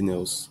something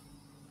else.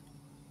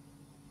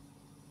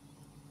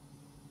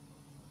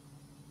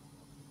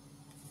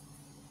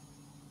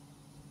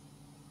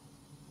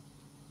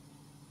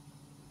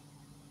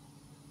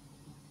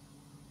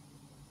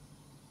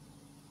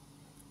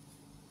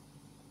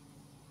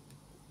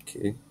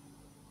 Okay.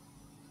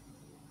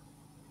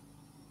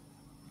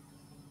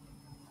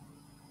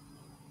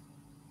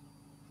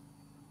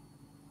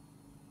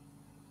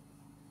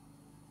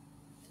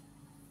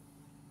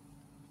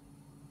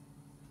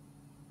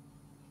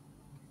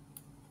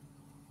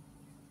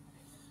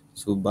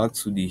 So back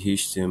to the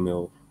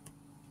HTML.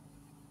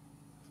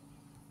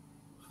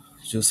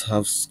 Just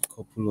have a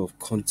couple of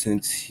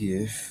content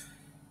here.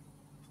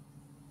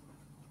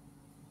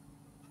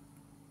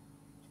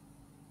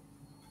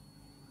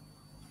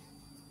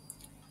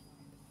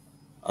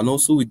 And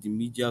also with the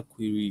media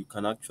query, you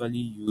can actually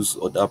use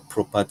other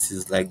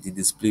properties like the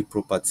display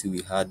property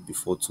we had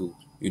before to,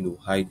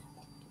 hide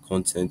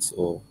content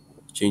or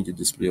change the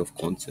display of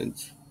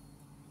content.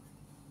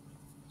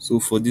 So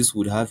for this,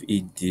 would have a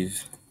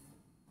div,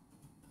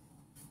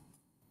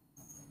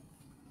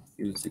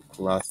 use the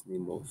class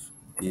name of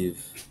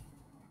div,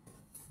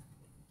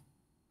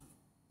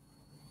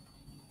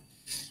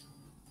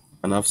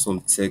 and have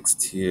some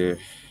text here.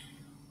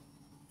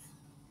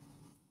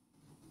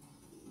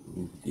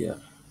 Yeah,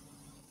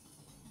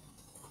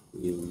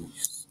 query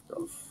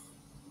stuff.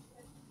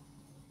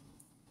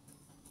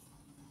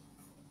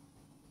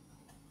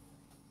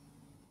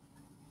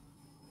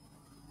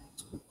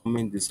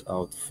 Comment this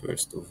out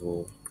first of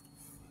all.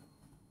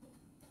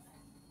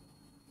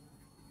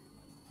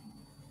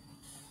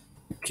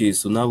 Okay,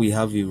 so now we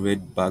have a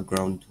red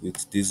background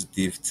with this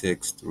div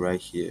text right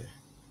here.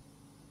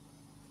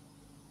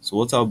 So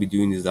what I'll be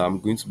doing is that I'm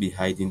going to be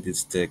hiding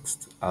this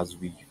text as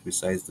we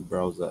resize the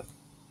browser.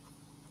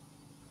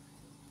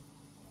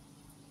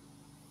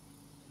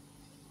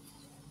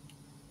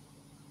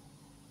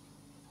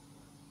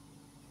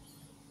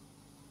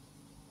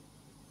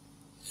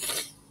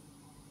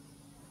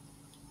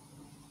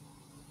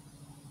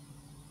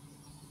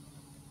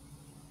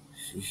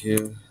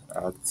 Here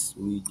at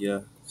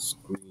media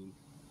screen,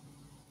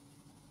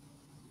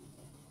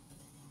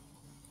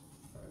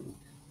 and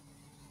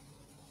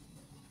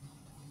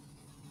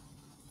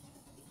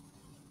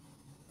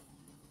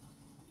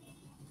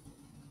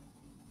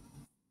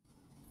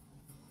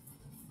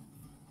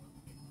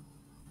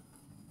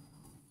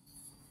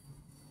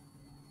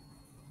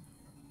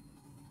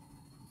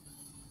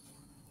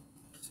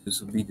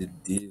this will be the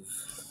div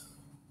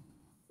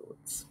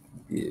dot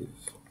div.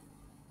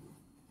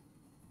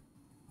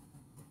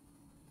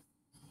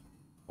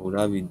 I would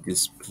have a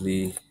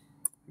display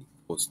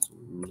equals to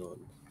none.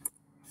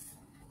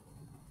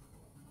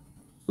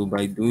 So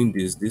by doing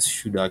this, this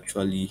should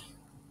actually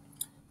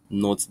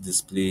not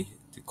display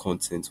the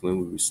content when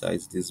we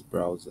resize this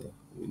browser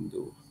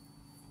window.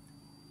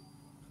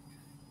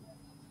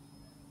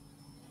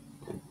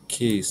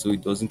 Okay, so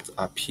it doesn't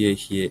appear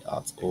here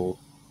at all,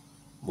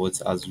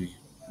 but as we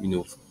you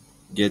know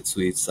get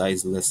to a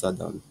size lesser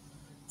than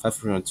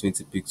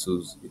 520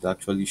 pixels, it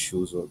actually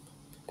shows up.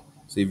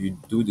 So if you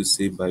do the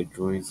same by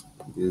drawing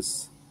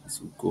this, it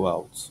will go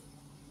out,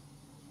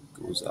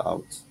 goes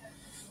out.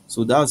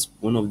 So that's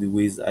one of the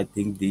ways I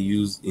think they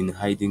use in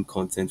hiding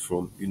content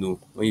from,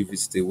 when you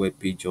visit a web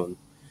page on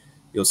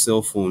your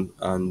cell phone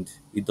and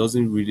it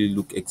doesn't really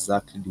look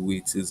exactly the way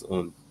it is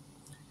on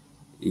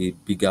a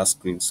bigger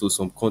screen. So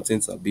some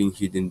contents are being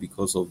hidden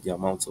because of the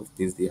amount of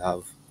things they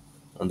have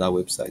on that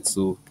website.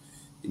 So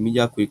the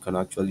media query can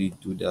actually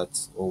do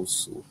that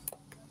also.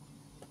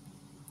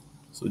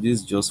 So this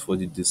is just for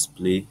the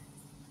display.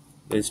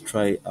 Let's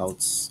try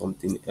out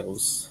something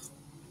else.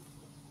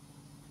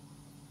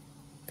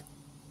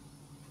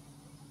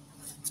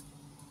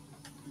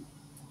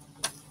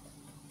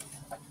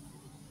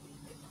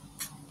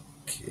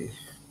 Okay.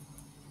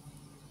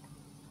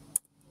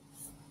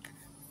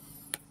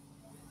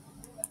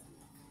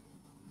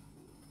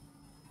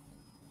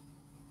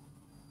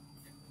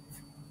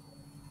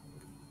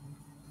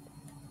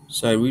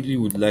 So I really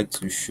would like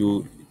to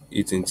show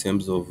it in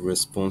terms of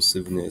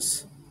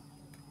responsiveness.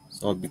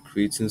 So I'll be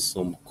creating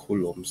some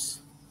columns.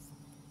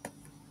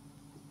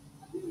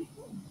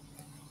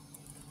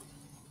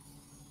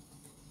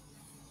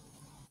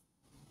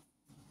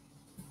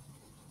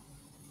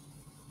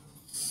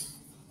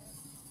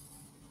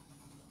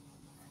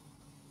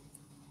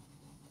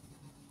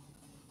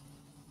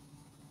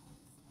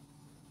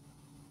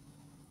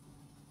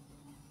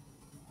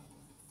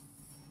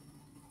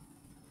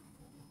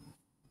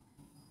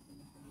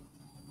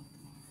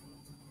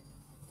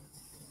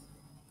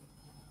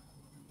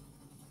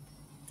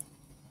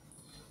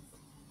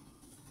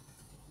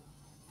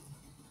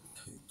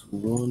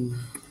 One,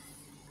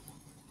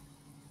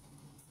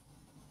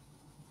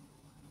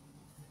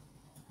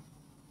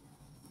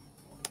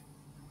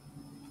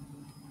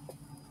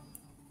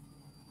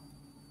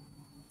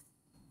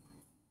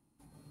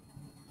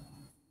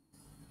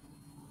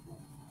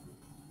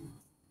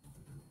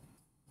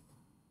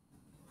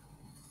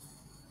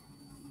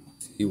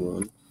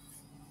 T1.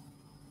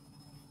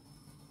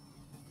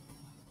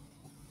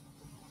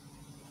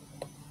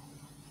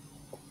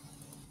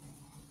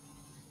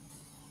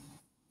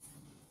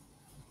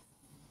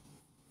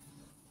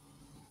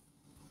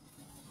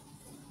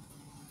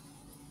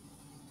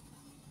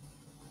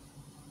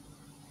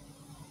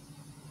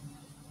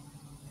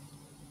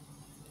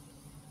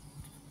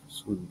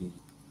 So would be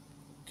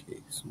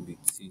okay. So would be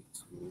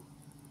T2,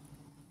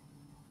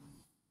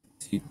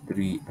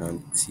 T3,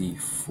 and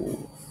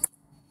T4.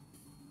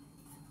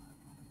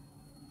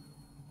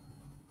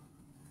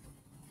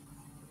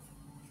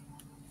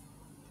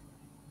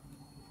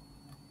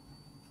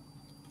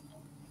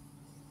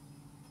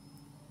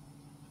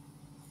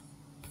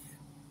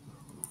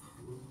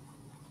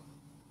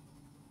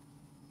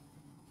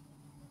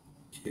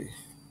 Okay,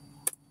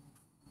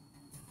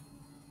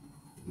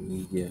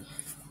 media.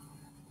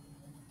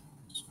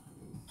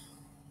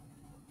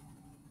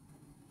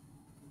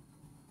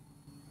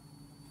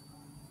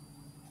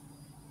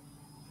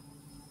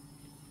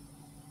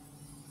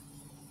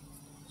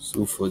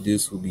 So for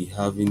this, we'll be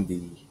having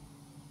the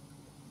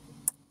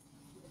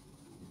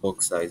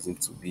box sizing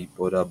to be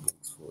border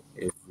box for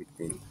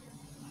everything.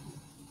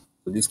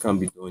 So this can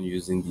be done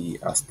using the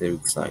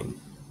asterisk sign.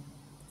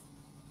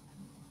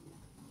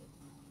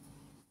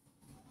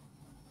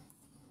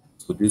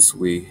 So this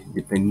way,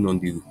 depending on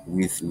the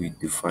width we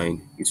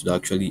define, it will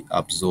actually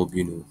absorb,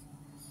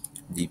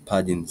 the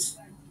paddings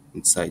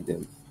inside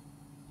them.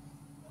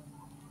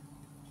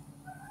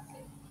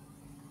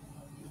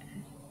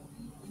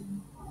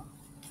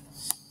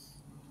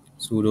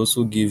 So we'll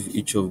also give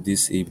each of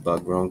these a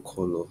background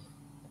color.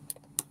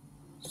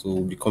 So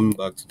we'll be coming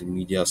back to the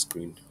media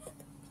screen.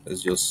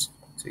 Let's just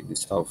take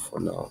this out for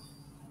now.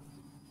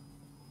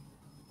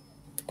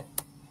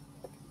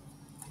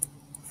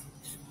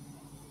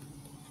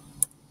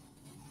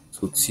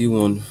 So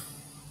T1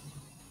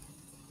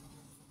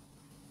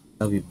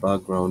 have a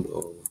background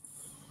of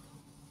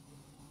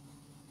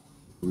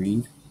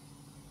green.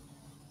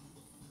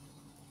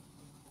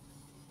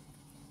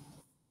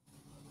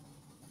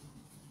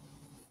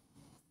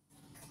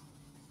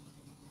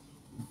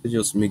 Let's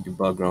just make the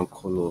background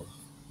color.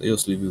 Let's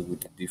just leave it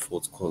with the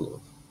default color.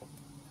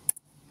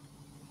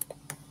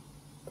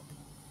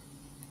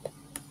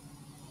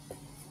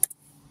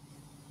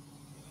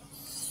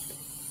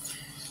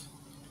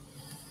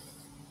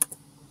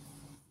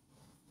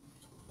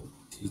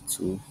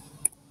 T2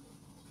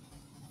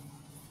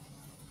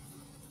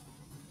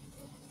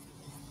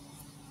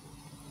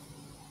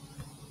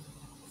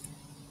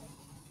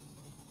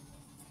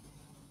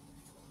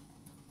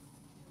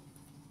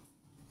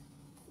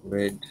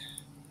 red,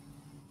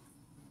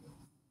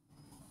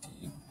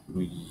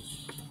 green,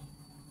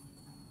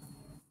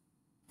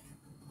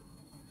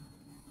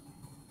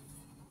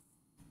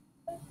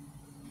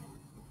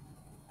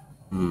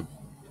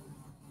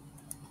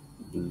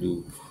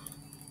 blue.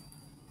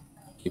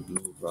 a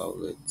blue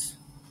violet.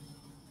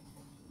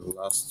 The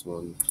last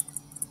one,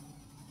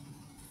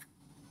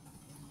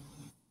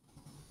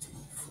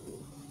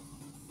 for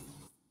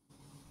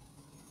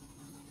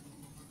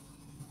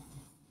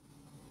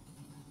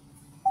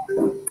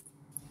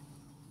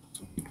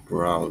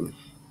brown.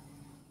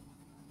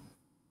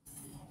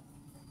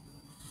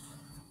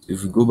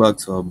 If we go back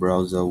to our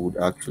browser, we would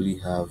actually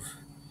have,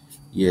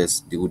 yes,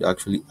 they would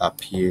actually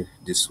appear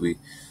this way.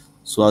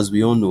 So as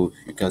we all know,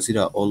 you can see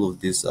that all of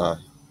these are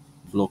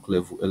block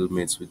level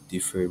elements with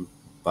different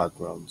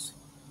backgrounds.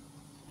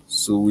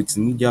 So with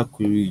media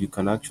query, you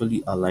can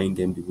actually align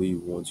them the way you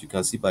want. You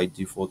can see by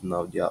default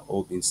now they are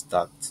all being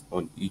stacked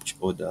on each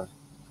other,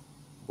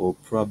 but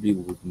probably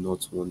would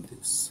not want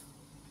this.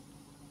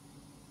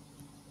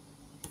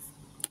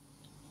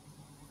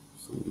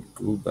 So we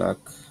go back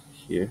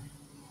here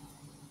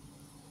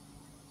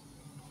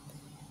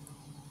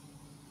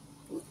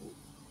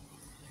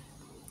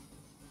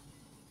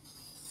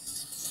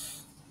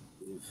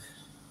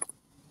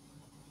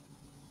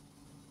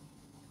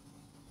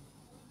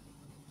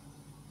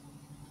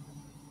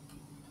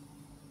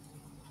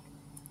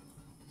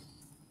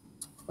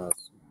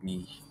as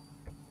B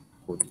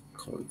for the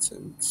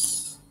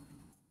contents.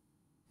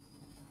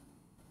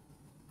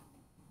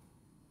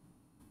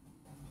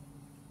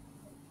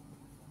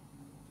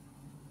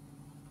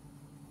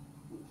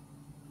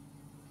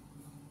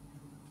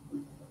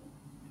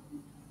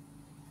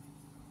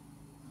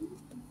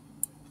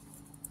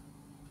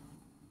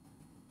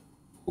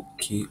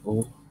 Okay,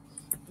 or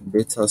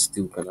better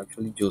still, can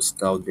actually just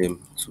style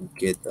them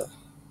together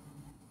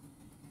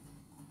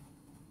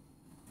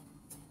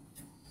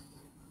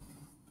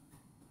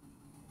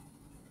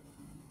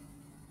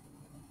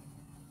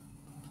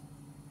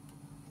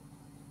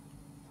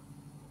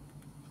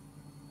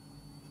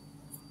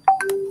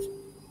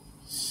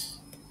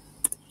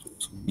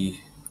to be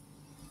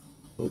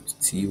not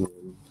T1,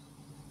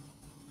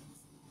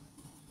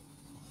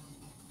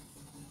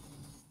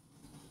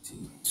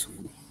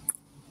 T2,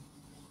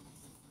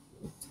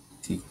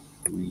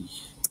 T3,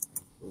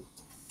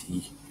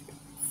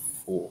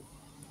 T4.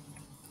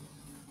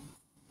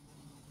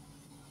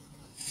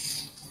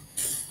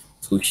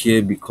 So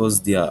here,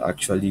 because there are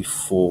actually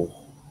four,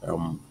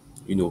 um,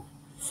 you know,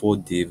 four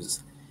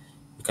divs,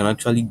 you can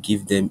actually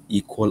give them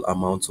equal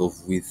amount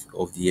of width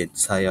of the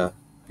entire,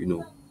 you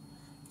know,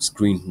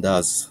 screen.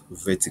 That's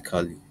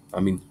vertically. I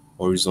mean,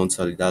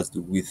 horizontally. That's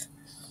the width.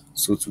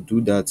 So to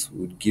do that,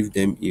 we'd give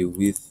them a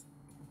width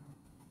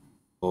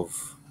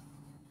of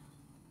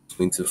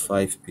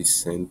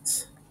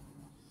 25%.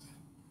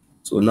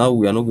 So now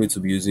we are not going to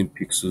be using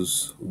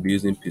pixels, we'll be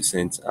using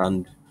percent.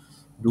 And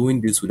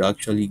doing this would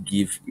actually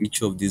give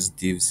each of these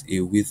divs a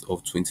width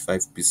of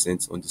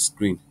 25% on the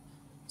screen.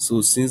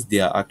 So since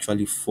there are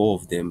actually four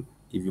of them,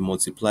 if you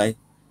multiply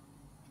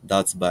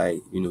that by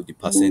the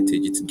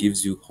percentage, it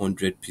gives you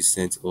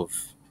 100% of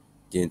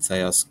the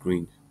entire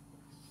screen.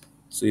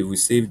 So if we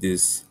save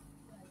this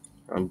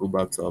and go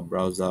back to our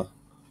browser,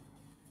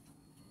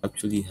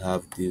 actually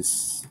have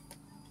this.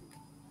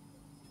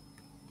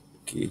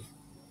 Okay,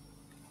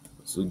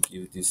 so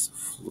give this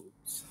float.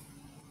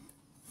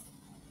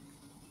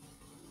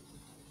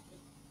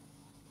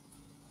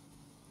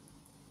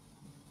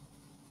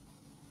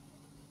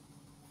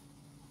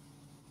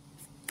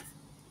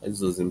 This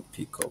doesn't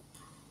pick up.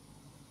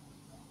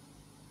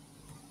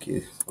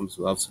 Okay,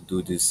 so I have to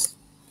do this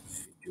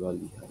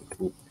visually. I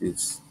hope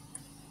this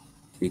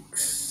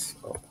picks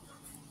up.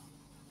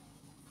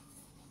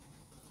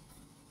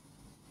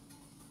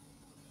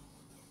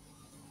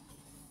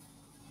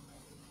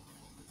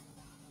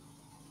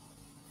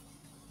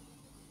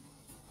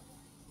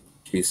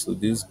 Okay, so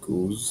this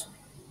goes.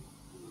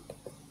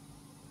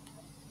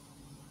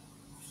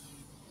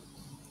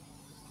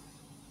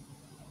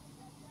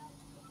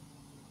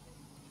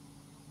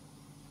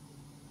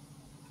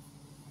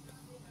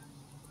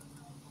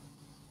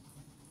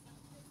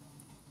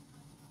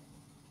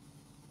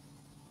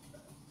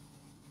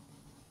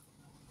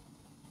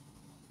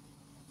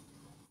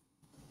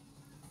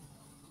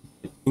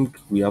 I think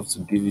we have to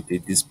give it a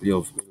display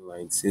of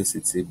inline since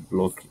it's a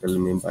block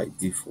element by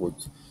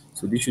default.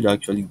 So this should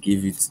actually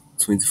give it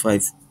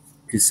 25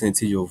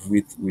 percentage of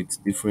width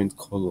with different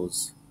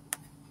colors.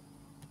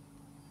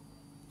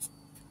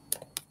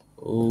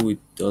 Oh, it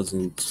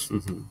doesn't.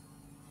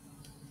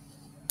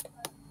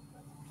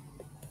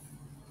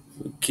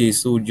 Okay,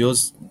 so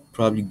just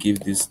probably give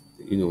this,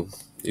 a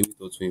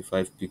width of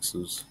 25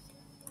 pixels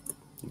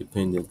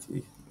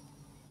independently.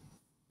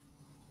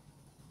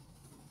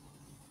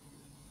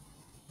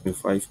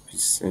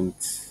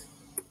 25%.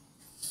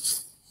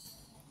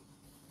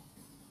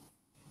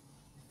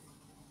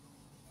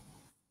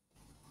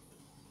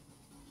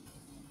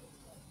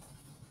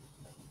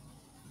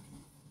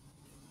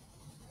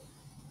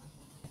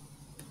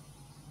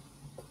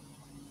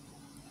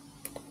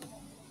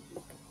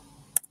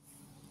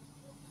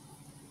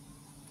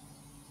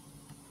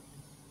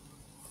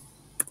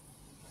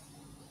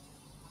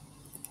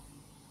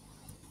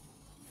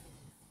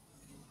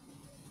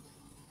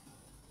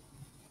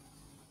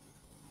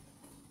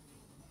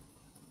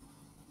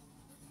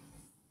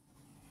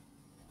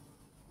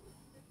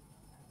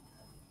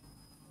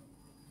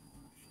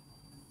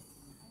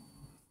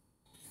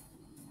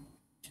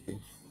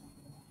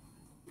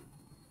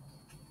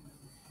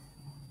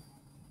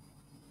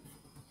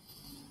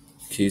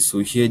 Okay, so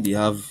here they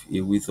have a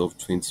width of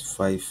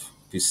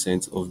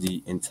 25% of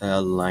the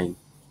entire line.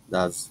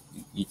 That's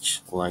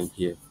each line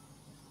here.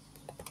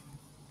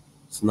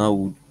 So now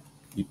we'll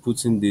be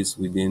putting this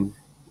within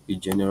a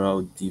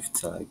general div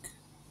tag.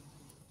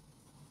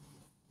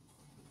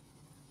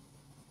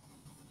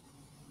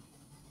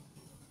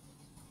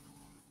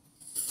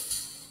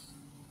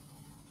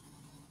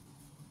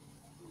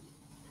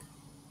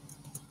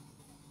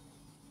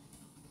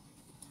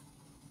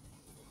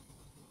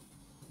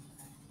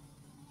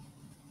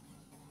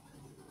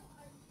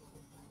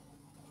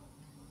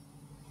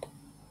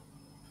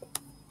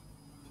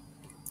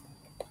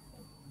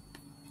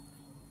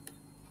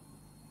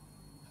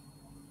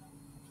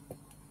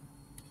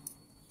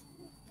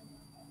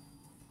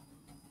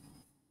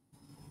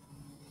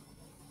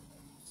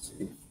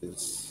 Save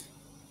this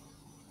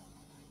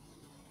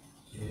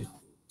here,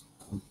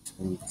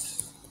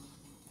 content.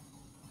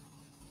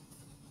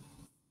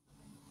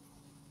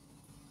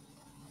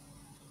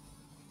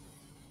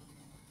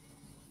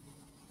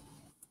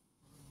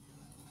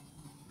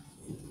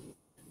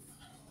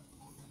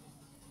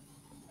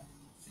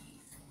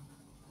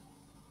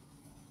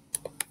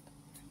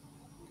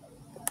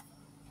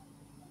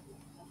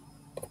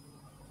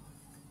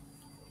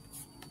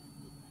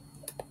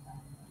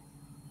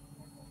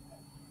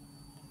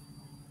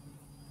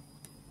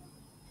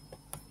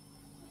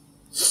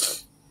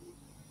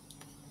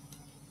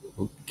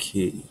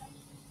 Okay,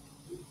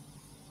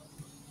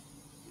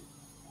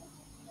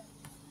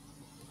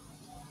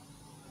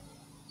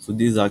 so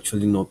this is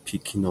actually not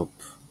picking up.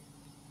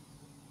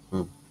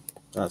 Hmm,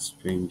 that's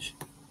strange.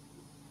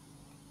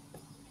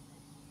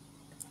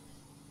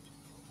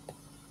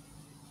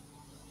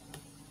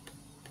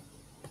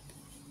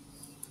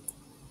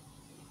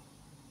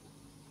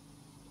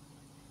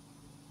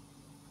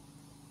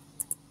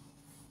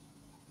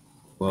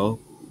 Well,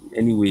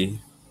 anyway,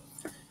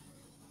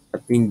 I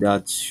think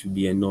that should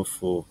be enough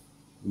for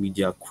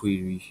media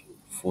query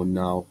for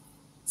now.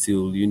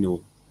 Till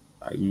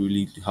I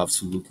really have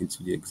to look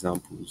into the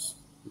examples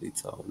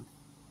later on.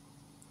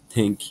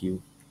 Thank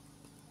you.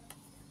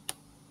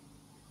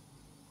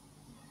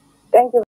 Thank you.